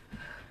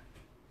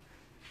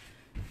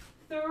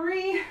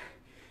 3,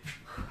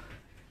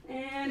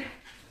 and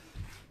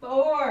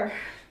 4.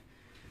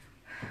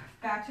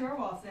 Back to our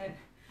wall sit.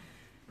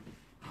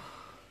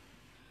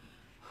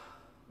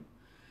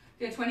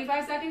 Good,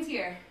 25 seconds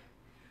here.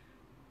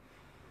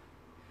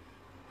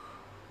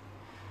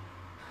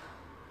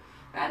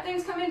 Bad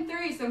things come in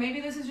 3, so maybe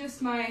this is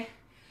just my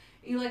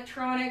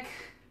electronic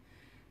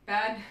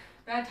bad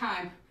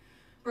time.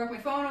 Broke my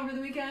phone over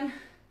the weekend.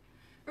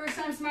 First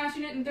time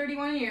smashing it in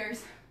 31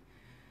 years.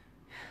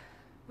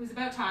 It was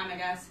about time, I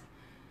guess.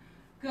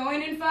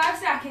 Going in 5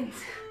 seconds.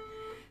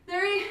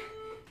 3,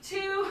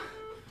 2,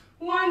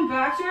 1.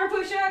 Back to our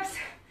push-ups.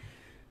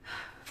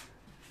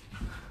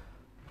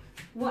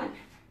 1,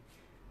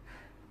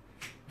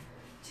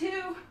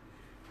 2,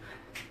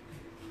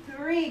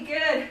 3.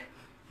 Good.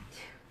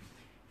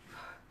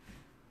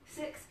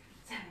 6,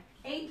 7,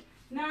 8,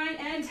 9,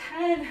 and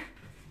 10.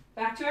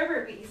 Back to our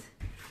burpees.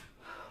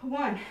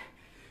 1,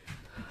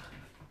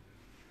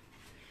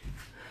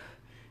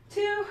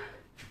 2,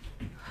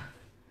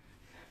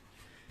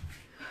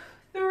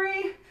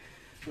 3.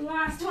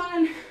 Last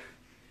one.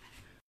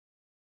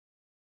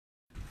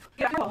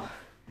 Go.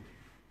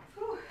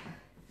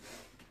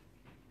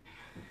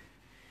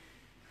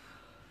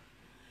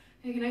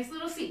 Take a nice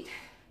little seat.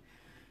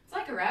 It's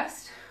like a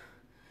rest,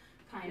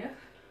 kind of.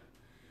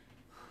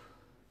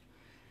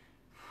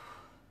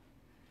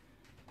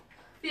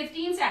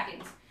 15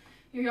 seconds.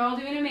 You're all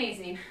doing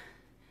amazing.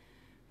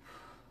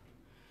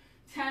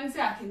 10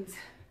 seconds.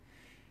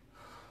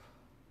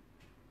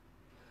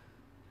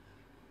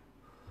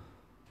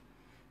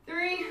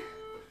 3,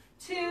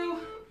 2,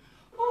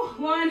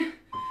 1.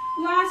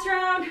 Last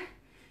round. If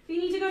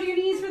you need to go to your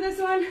knees for this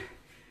one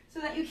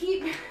so that you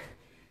keep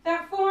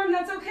that form,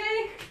 that's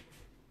okay.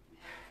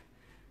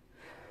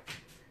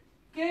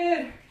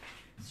 Good.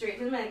 Straight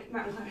to the mountain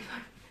climbers. 1,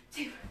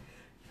 2,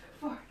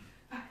 4,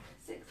 5,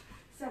 6,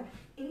 7,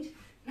 8,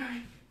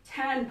 9,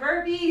 10.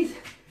 Burpees.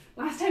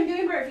 Last time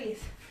doing burpees.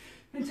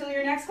 Until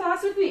your next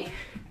class with me.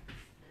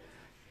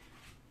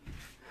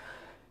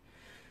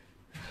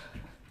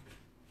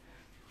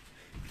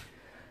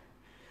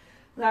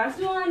 Last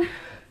one.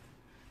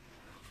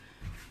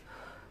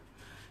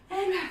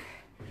 And back.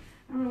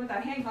 I don't know what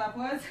that hand clap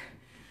was.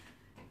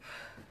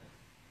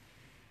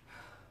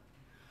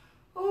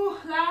 Oh,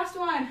 last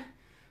one.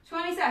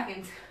 20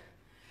 seconds.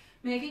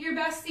 Make it your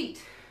best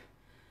seat.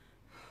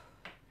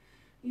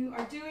 You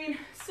are doing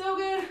so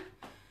good.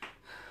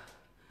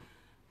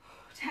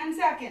 10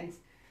 seconds.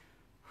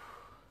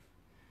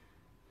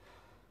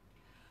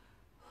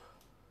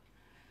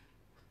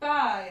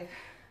 5.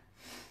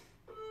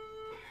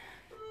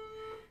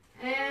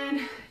 And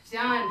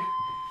done.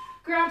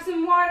 Grab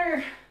some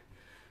water.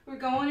 We're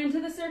going into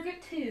the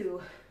circuit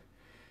 2.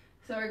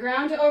 So our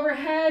ground to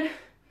overhead,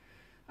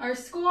 our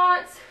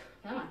squats,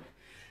 come on,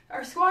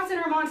 our squats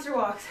and our monster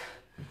walks.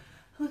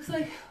 Looks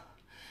like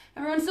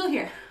everyone's still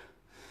here.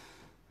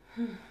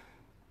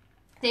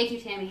 Thank you,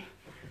 Tammy.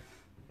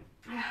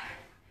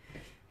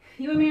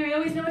 You and Mary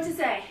always know what to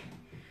say.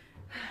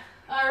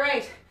 All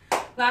right,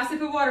 last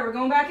sip of water. We're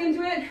going back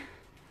into it.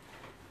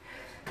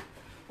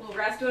 We'll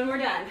rest when we're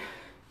done.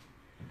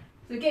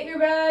 So get your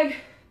bag,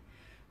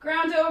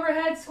 ground to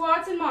overhead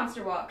squats and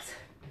monster walks.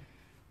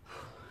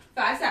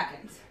 5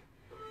 seconds.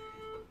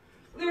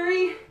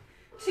 3,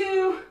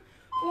 2,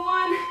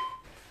 1,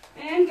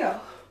 and go.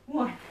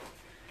 1,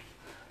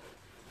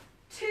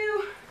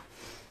 2,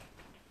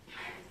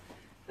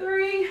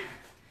 3,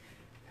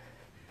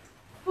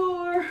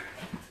 4.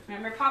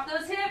 Remember, pop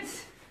those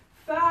hips.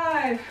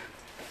 5.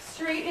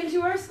 Straight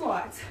into our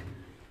squats.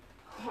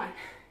 1,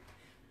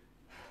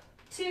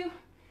 2,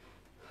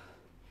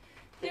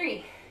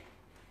 3,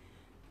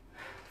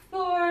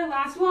 4.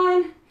 Last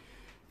one.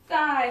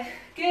 5.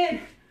 Good.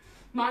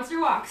 Monster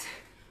walks.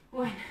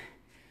 1,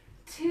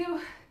 2,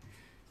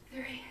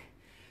 3,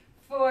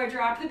 4.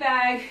 Drop the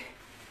bag.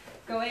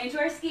 Go into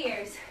our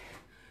skiers.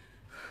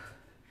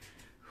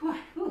 1.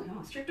 Ooh,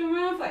 almost tripped over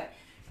my own foot.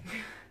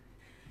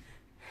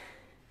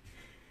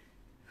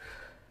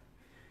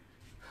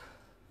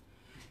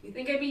 You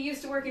think I'd be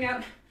used to working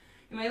out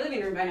in my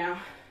living room by now?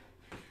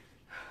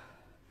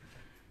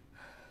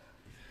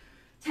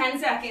 10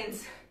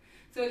 seconds.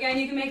 So again,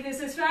 you can make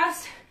this as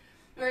fast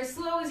or as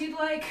slow as you'd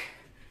like.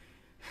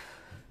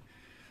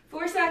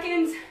 4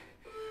 seconds.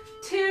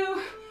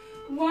 2,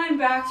 1.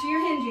 Back to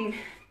your hinging.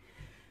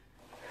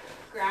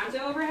 Ground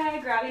to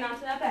overhead, grabbing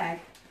onto that bag.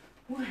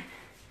 1,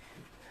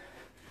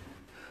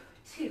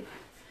 2,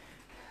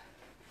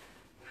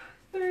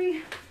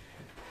 3,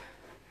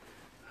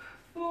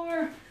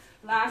 4.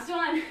 Last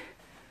one.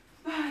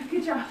 5.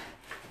 Good job.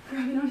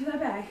 Grabbing onto that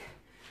bag.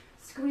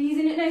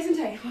 Squeezing it nice and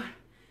tight. 1,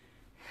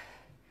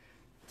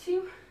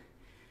 2,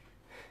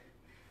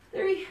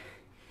 3,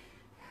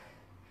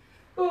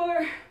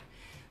 4.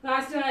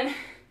 Last one.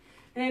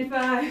 And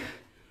 5.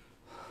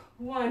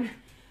 1,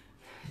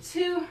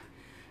 2,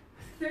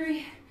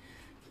 3,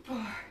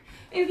 4.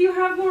 If you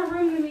have more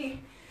room than me,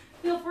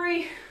 feel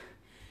free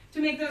to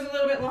make those a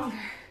little bit longer.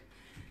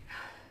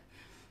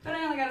 But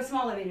I only got a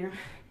small living room.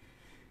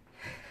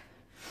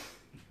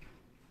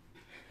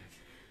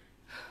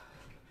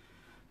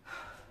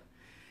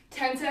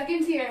 Ten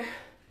seconds here.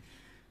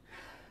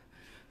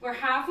 We're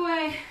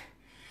halfway.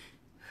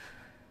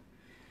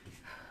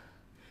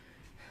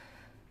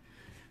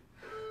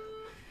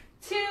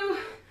 2,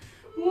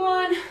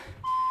 1.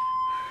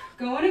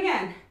 Going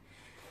again.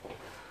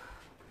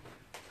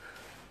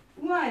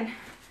 1,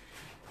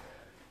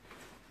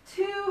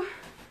 2,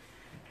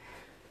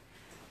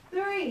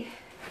 3,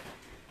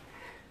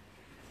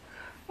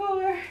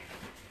 4,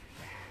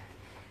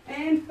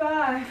 and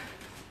 5.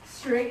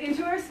 Straight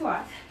into our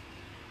squat.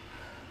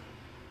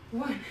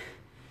 1,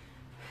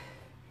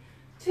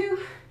 2,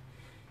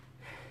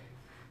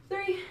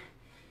 3,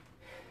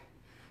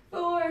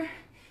 4.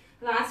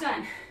 Last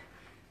one.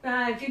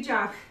 5. Good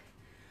job.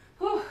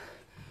 Whew.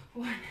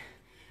 1,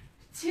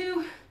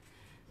 2,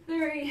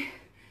 3,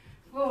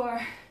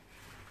 4.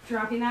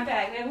 Dropping that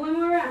bag. We have one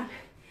more round.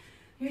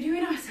 You're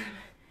doing awesome.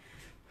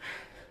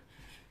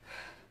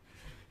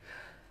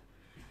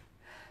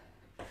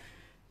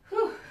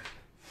 Whew.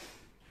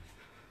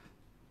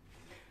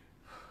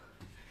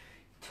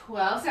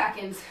 12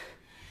 seconds.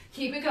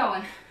 Keep it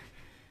going.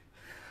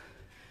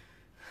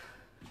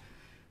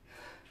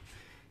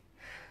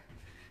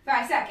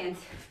 5 seconds.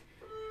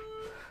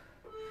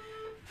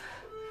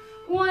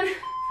 1.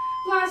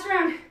 Last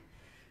round.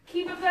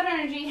 Keep up that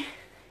energy.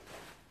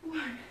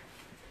 1,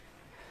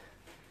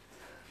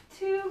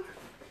 2,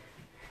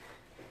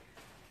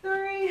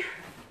 3,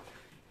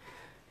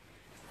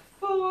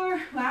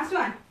 4. Last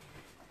one.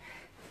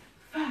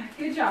 5.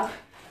 Good job.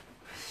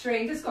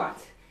 Straight into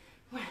squats.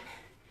 1,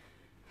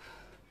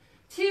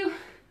 2,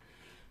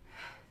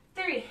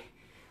 3,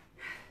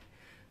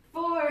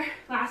 4.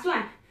 Last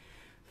one.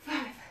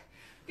 5.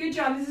 Good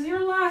job. This is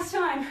your last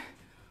time. 1,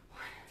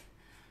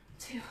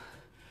 2,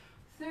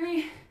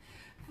 3,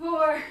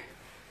 4.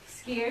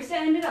 Skiers to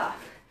end it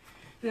off.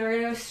 Then we're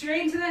gonna go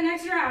straight into that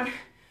next round.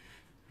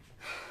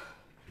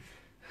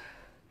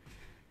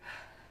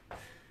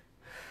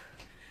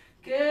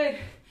 Good.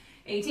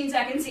 18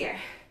 seconds here.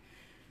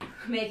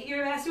 Make it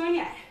your best one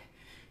yet.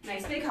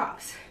 Nice big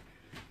hops.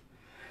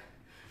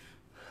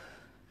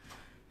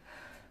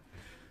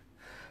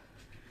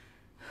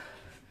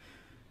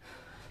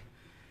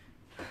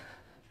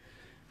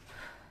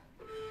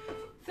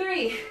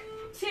 Three,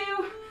 2,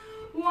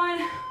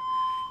 1.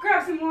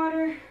 Grab some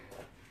water.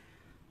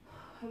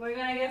 We're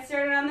gonna get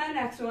started on that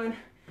next one.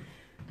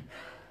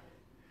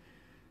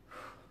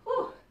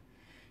 Whew.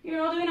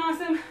 You're all doing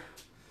awesome.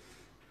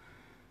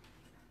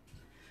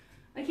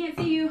 I can't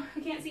see you, I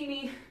can't see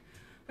me,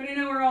 but I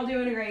know we're all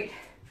doing great.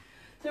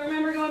 So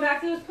remember, going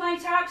back to those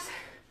plank taps.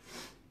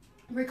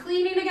 We're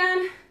cleaning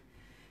again,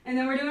 and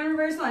then we're doing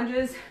reverse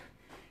lunges,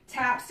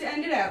 taps to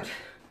end it out.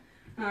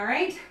 All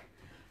right,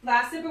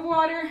 last sip of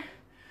water.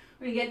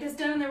 We're gonna get this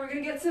done, and then we're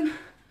gonna get some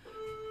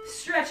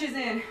stretches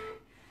in.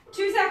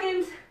 2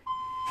 seconds,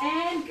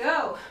 and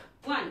go.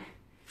 1,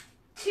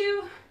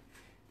 2,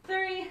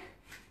 3,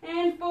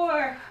 and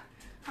 4.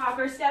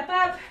 Hopper step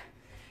up,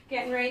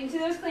 getting right into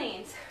those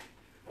cleans.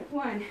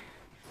 1,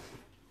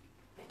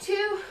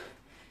 2,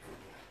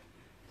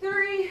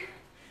 3,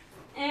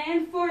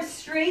 and 4.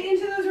 Straight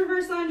into those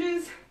reverse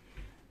lunges.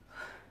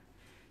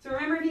 So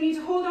remember, if you need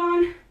to hold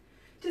on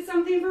to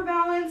something for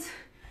balance,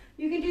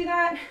 you can do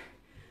that.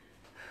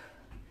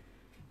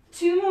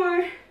 2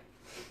 more.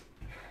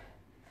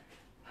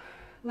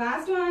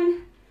 Last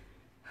one.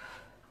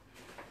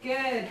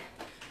 Good.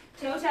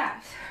 Toe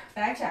taps,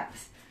 back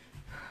taps.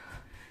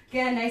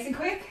 Again, nice and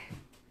quick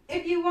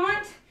if you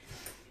want,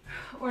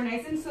 or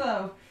nice and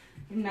slow,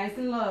 and nice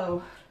and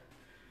low.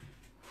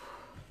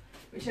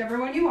 Whichever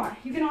one you want.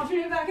 You can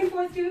alternate back and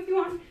forth too if you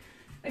want.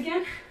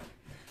 Again,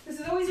 this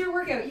is always your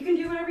workout. You can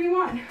do whatever you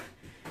want.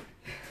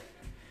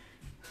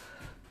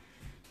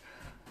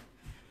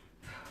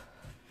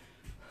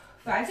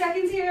 Five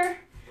seconds here.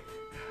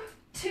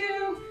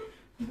 2,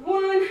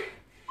 1.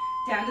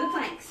 Down to the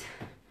planks.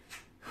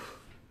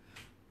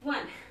 1,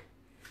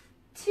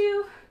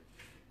 2,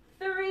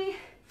 3,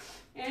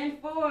 and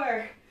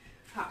 4.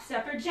 Hop,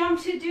 step, or jump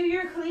to do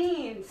your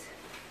cleans.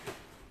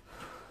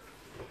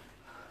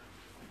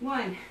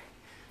 1,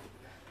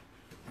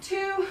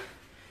 2,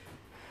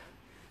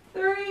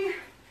 3,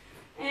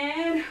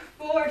 and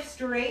 4.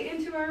 Straight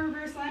into our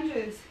reverse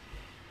lunges.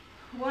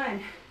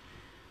 1,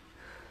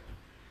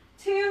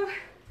 2,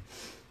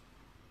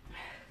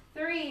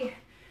 3.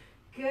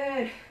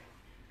 Good.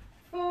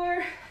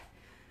 4,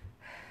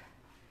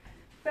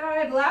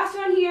 5. Last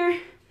one here.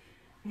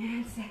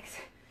 And 6.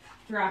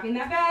 Dropping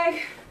that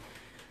bag.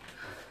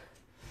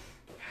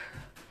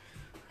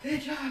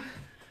 Good job.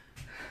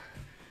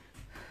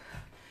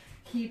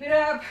 Keep it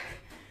up.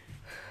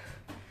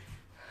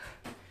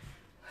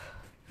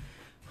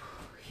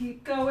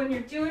 Keep going.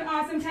 You're doing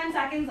awesome. 10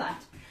 seconds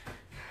left.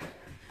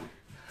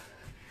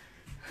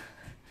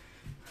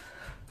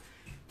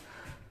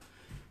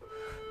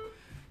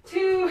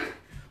 Two,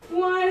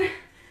 1.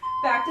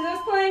 Back to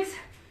those planks.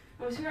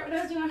 I always forgot what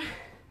I was doing.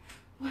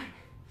 1,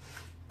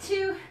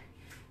 2,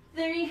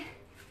 3,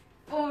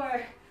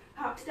 4.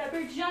 Hop, step,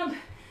 or jump.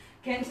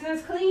 Get into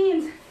those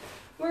cleans.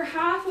 We're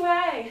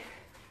halfway.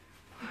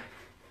 1,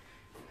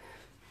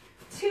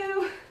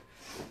 2,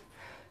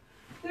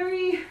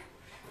 3,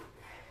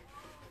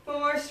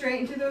 4.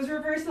 Straight into those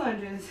reverse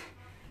lunges.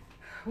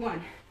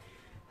 1,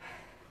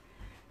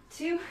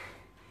 2,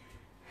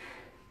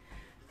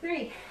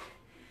 3,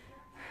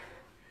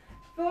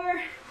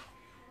 4,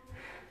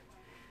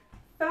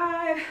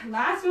 5.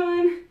 Last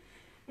one.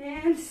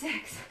 And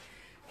 6.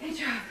 Good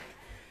job.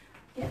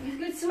 Getting a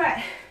good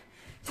sweat.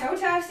 Toe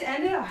taps to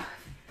end it off.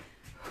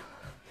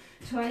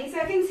 20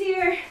 seconds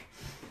here.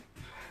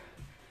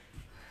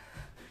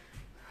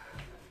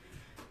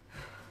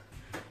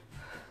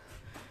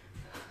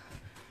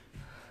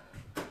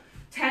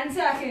 10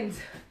 seconds.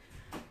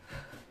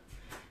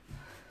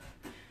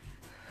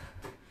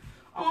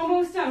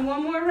 Almost done.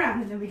 One more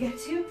round, and then we get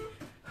to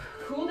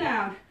cool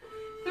down.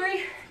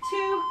 3,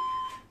 2,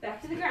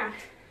 back to the ground.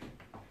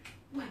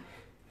 1,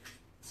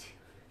 2,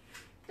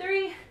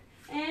 3,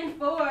 and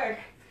 4.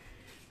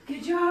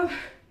 Good job.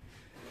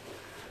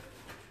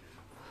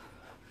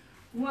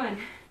 1,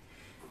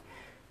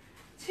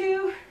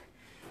 2,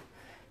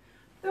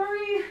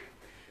 3.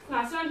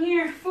 Last one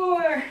here.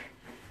 4,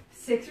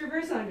 6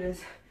 reverse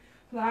lunges.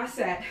 Last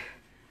set.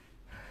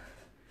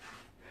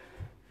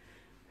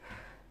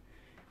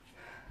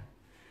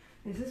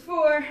 This is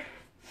 4.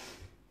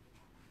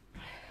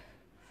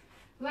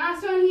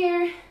 Last one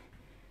here.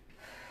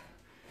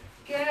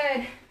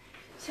 Good.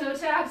 Toe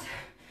taps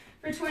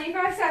for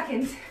 25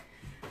 seconds.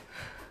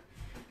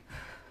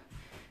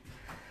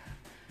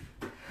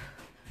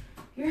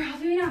 You're all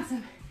doing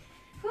awesome.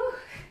 Whew.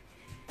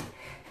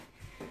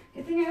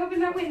 Good thing I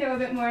opened that window a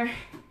bit more.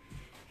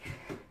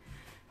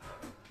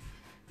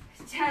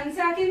 10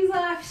 seconds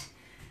left.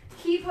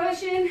 Keep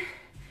pushing.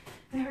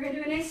 Now we're gonna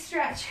do a nice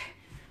stretch.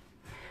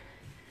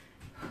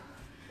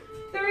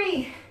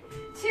 3,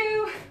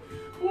 2,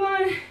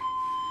 1, and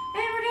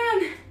we're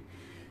done.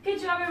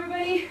 Good job,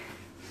 everybody.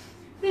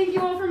 Thank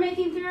you all for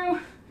making through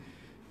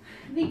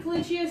the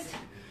glitchiest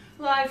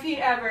live feed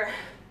ever.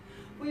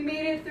 We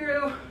made it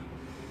through.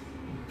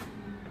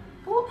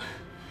 Ooh,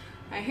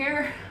 my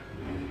hair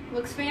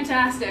looks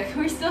fantastic.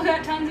 We still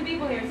got tons of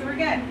people here, so we're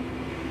good.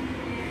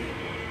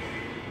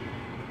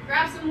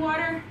 Grab some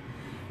water,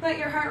 let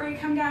your heart rate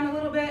come down a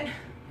little bit.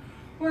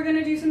 We're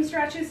gonna do some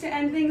stretches to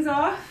end things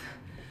off.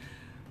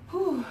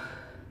 Whew.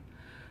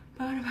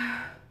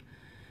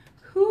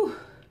 Whew.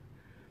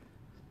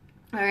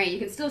 All right, you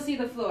can still see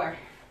the floor.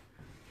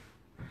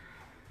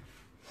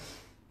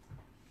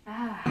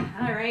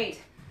 All right.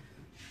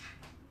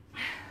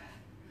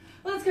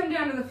 Let's come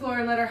down to the floor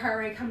and let our heart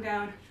rate come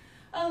down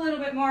a little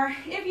bit more.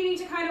 If you need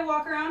to kind of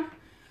walk around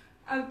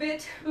a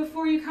bit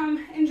before you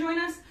come and join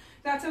us,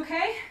 that's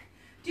okay.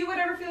 Do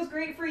whatever feels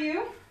great for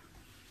you.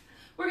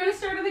 We're gonna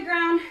start on the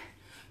ground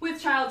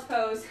with child's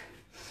pose.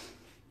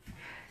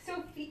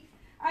 So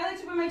I like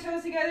to put my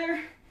toes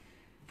together,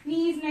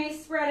 knees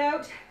nice spread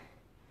out,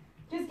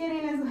 just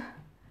getting as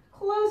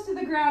close to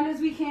the ground as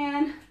we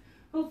can.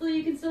 Hopefully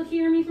you can still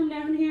hear me from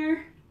down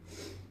here.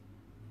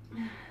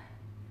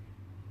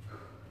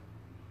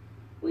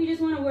 We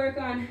just want to work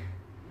on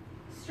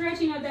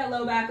stretching out that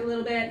low back a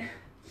little bit,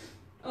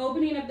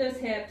 opening up those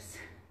hips.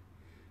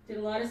 Did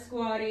a lot of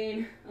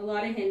squatting, a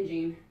lot of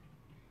hinging.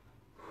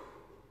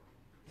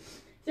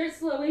 Start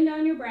slowing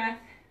down your breath.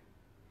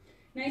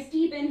 Nice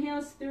deep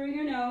inhales through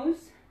your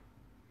nose,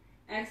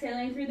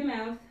 exhaling through the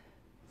mouth.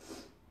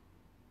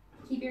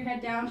 Keep your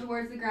head down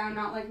towards the ground,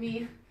 not like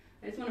me.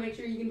 I just want to make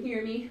sure you can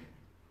hear me.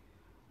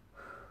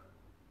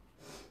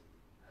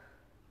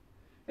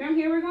 From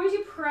here, we're going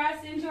to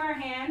press into our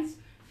hands,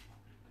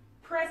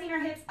 pressing our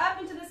hips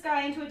up into the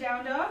sky into a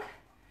down dog.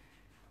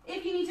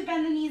 If you need to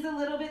bend the knees a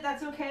little bit,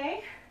 that's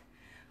okay.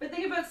 But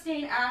think about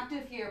staying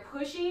active here,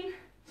 pushing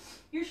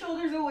your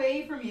shoulders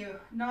away from you,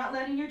 not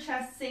letting your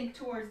chest sink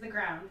towards the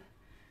ground.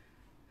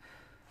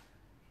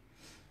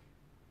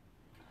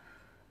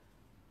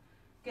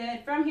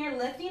 Good. From here,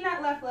 lifting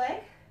that left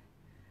leg,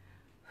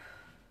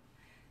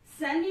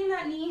 sending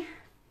that knee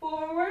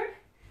forward,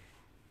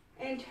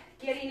 and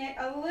getting it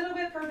a little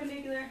bit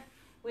perpendicular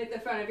with the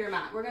front of your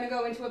mat. We're going to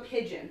go into a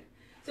pigeon.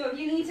 So if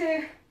you need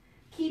to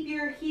keep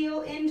your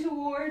heel in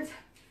towards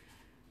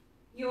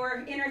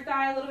your inner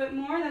thigh a little bit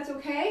more, that's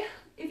okay.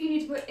 If you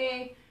need to put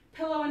a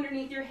pillow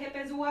underneath your hip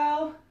as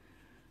well,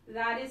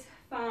 that is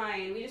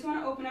fine. We just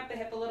want to open up the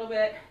hip a little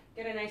bit,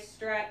 get a nice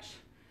stretch,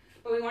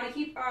 but we want to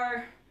keep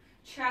our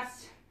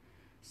chest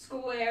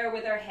square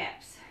with our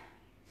hips.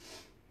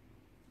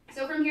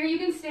 So from here you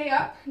can stay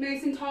up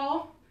nice and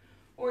tall,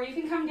 or you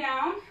can come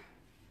down.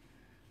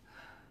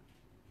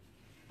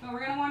 But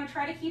we're going to want to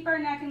try to keep our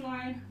neck in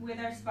line with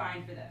our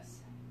spine for this.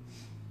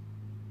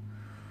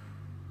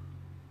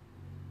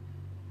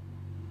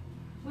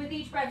 With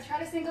each breath,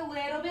 try to sink a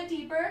little bit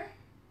deeper.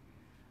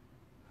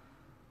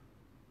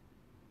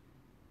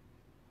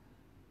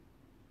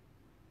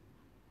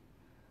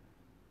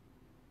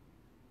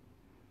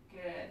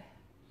 Good.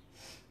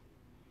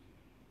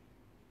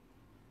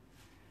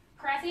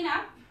 Pressing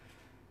up.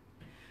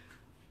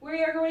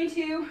 We are going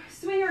to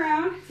swing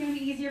around. It's going to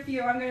be easier for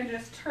you. I'm going to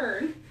just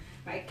turn.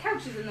 My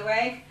couch is in the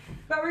way.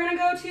 But we're going to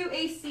go to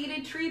a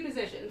seated tree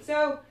position.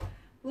 So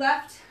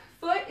left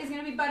foot is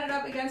going to be butted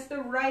up against the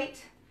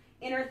right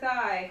inner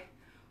thigh.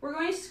 We're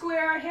going to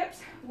square our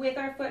hips with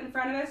our foot in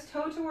front of us,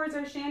 toe towards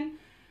our shin.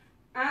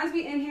 As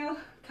we inhale,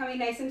 coming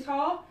nice and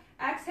tall.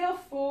 Exhale,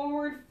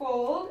 forward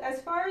fold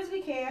as far as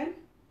we can.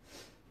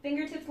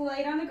 Fingertips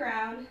light on the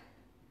ground.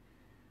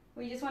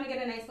 We just want to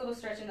get a nice little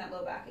stretch in that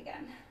low back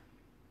again.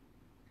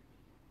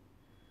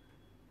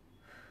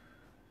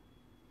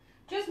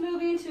 Just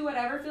moving to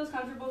whatever feels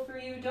comfortable for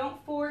you.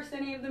 Don't force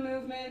any of the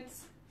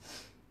movements.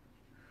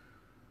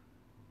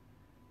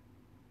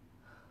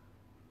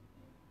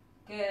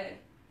 Good.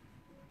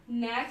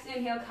 Next,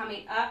 inhale,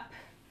 coming up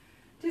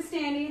to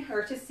standing,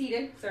 or to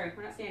seated. Sorry,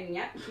 we're not standing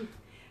yet.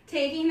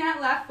 Taking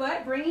that left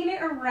foot, bringing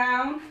it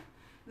around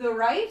the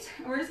right,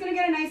 and we're just going to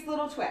get a nice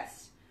little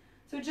twist.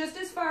 So just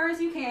as far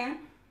as you can.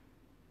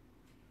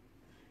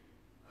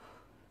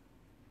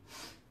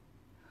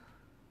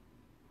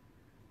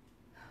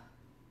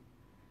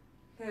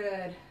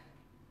 Good.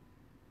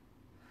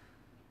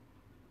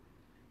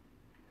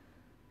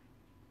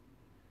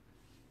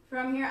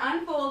 From here,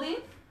 unfolding,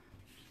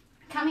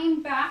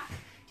 coming back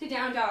to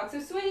down dog.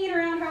 So swinging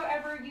around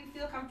however you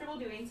feel comfortable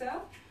doing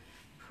so.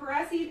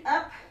 Pressing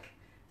up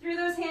through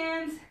those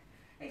hands,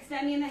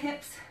 extending the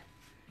hips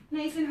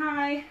nice and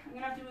high. I'm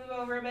going to have to move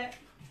over a bit.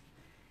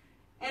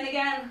 And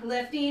again,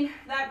 lifting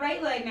that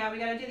right leg now. We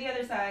got to do the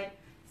other side.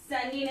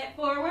 Sending it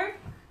forward,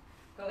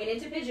 going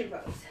into pigeon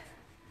pose.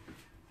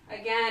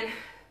 Again,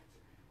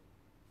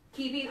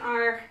 keeping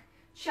our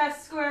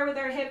chest square with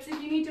our hips. If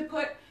you need to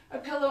put a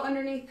pillow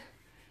underneath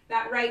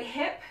that right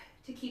hip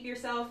to keep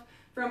yourself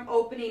from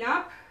opening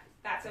up,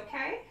 that's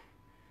okay.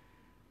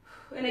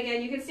 And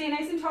again, you can stay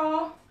nice and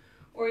tall,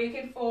 or you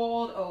can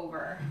fold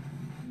over.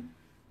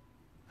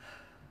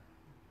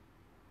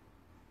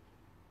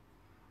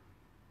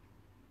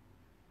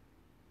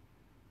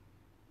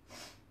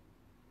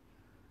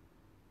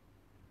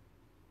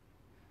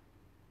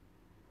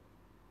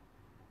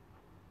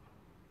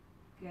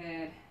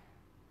 Good.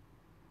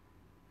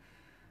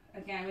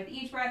 Again, with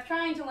each breath,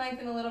 trying to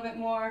lengthen a little bit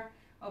more,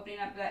 opening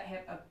up that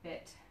hip a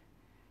bit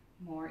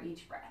more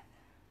each breath.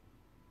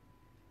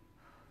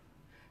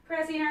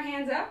 Pressing our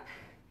hands up.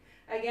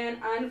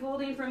 Again,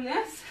 unfolding from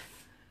this.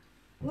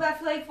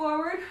 Left leg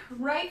forward,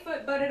 right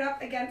foot butted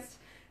up against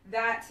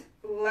that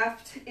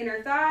left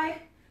inner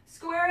thigh.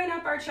 Squaring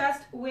up our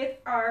chest with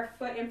our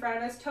foot in front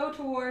of us, toe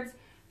towards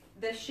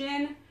the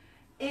shin.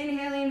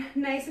 Inhaling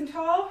nice and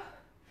tall.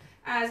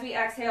 As we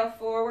exhale,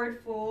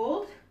 forward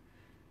fold.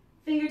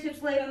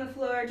 Fingertips light on the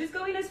floor, just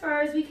going as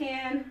far as we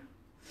can.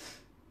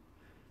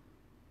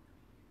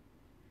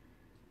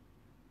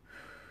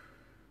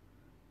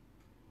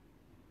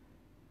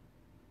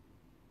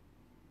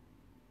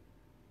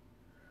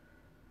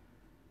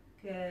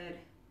 Good.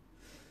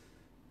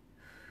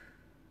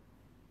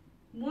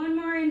 One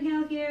more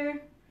inhale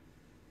here,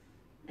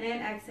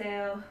 and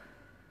exhale.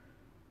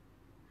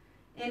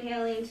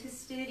 Inhaling to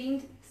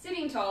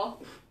sitting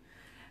tall.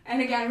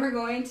 And again, we're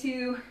going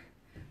to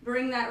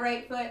bring that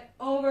right foot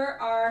over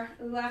our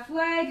left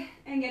leg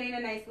and getting a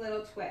nice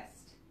little twist.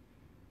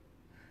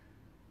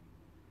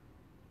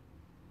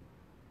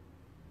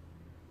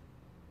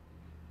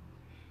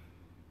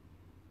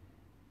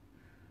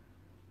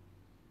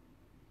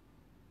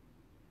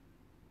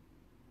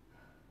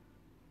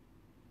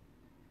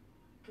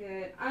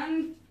 Good.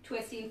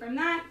 Untwisting from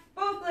that.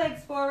 Both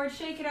legs forward.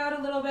 Shake it out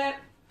a little bit.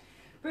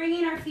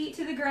 Bringing our feet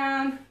to the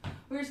ground.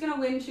 We're just going to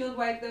windshield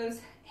wipe those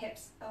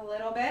hips a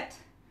little bit.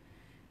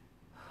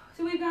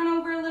 So we've gone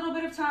over a little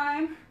bit of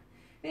time.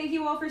 Thank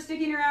you all for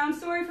sticking around.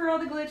 Sorry for all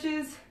the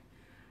glitches.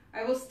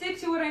 I will stick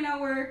to what I know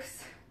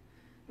works,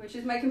 which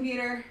is my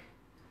computer.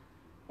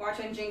 Watch,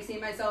 I'm jinxing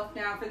myself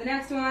now for the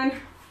next one.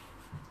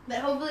 But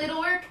hopefully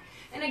it'll work.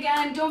 And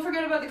again, don't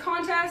forget about the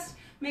contest.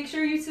 Make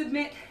sure you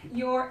submit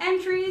your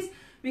entries,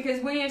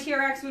 because winning a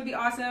TRX would be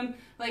awesome.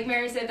 Like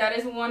Mary said, that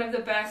is one of the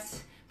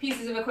best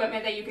pieces of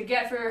equipment that you could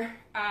get for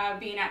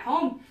being at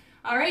home.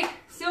 All right,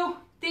 so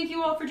thank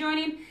you all for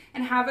joining,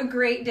 and have a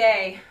great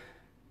day.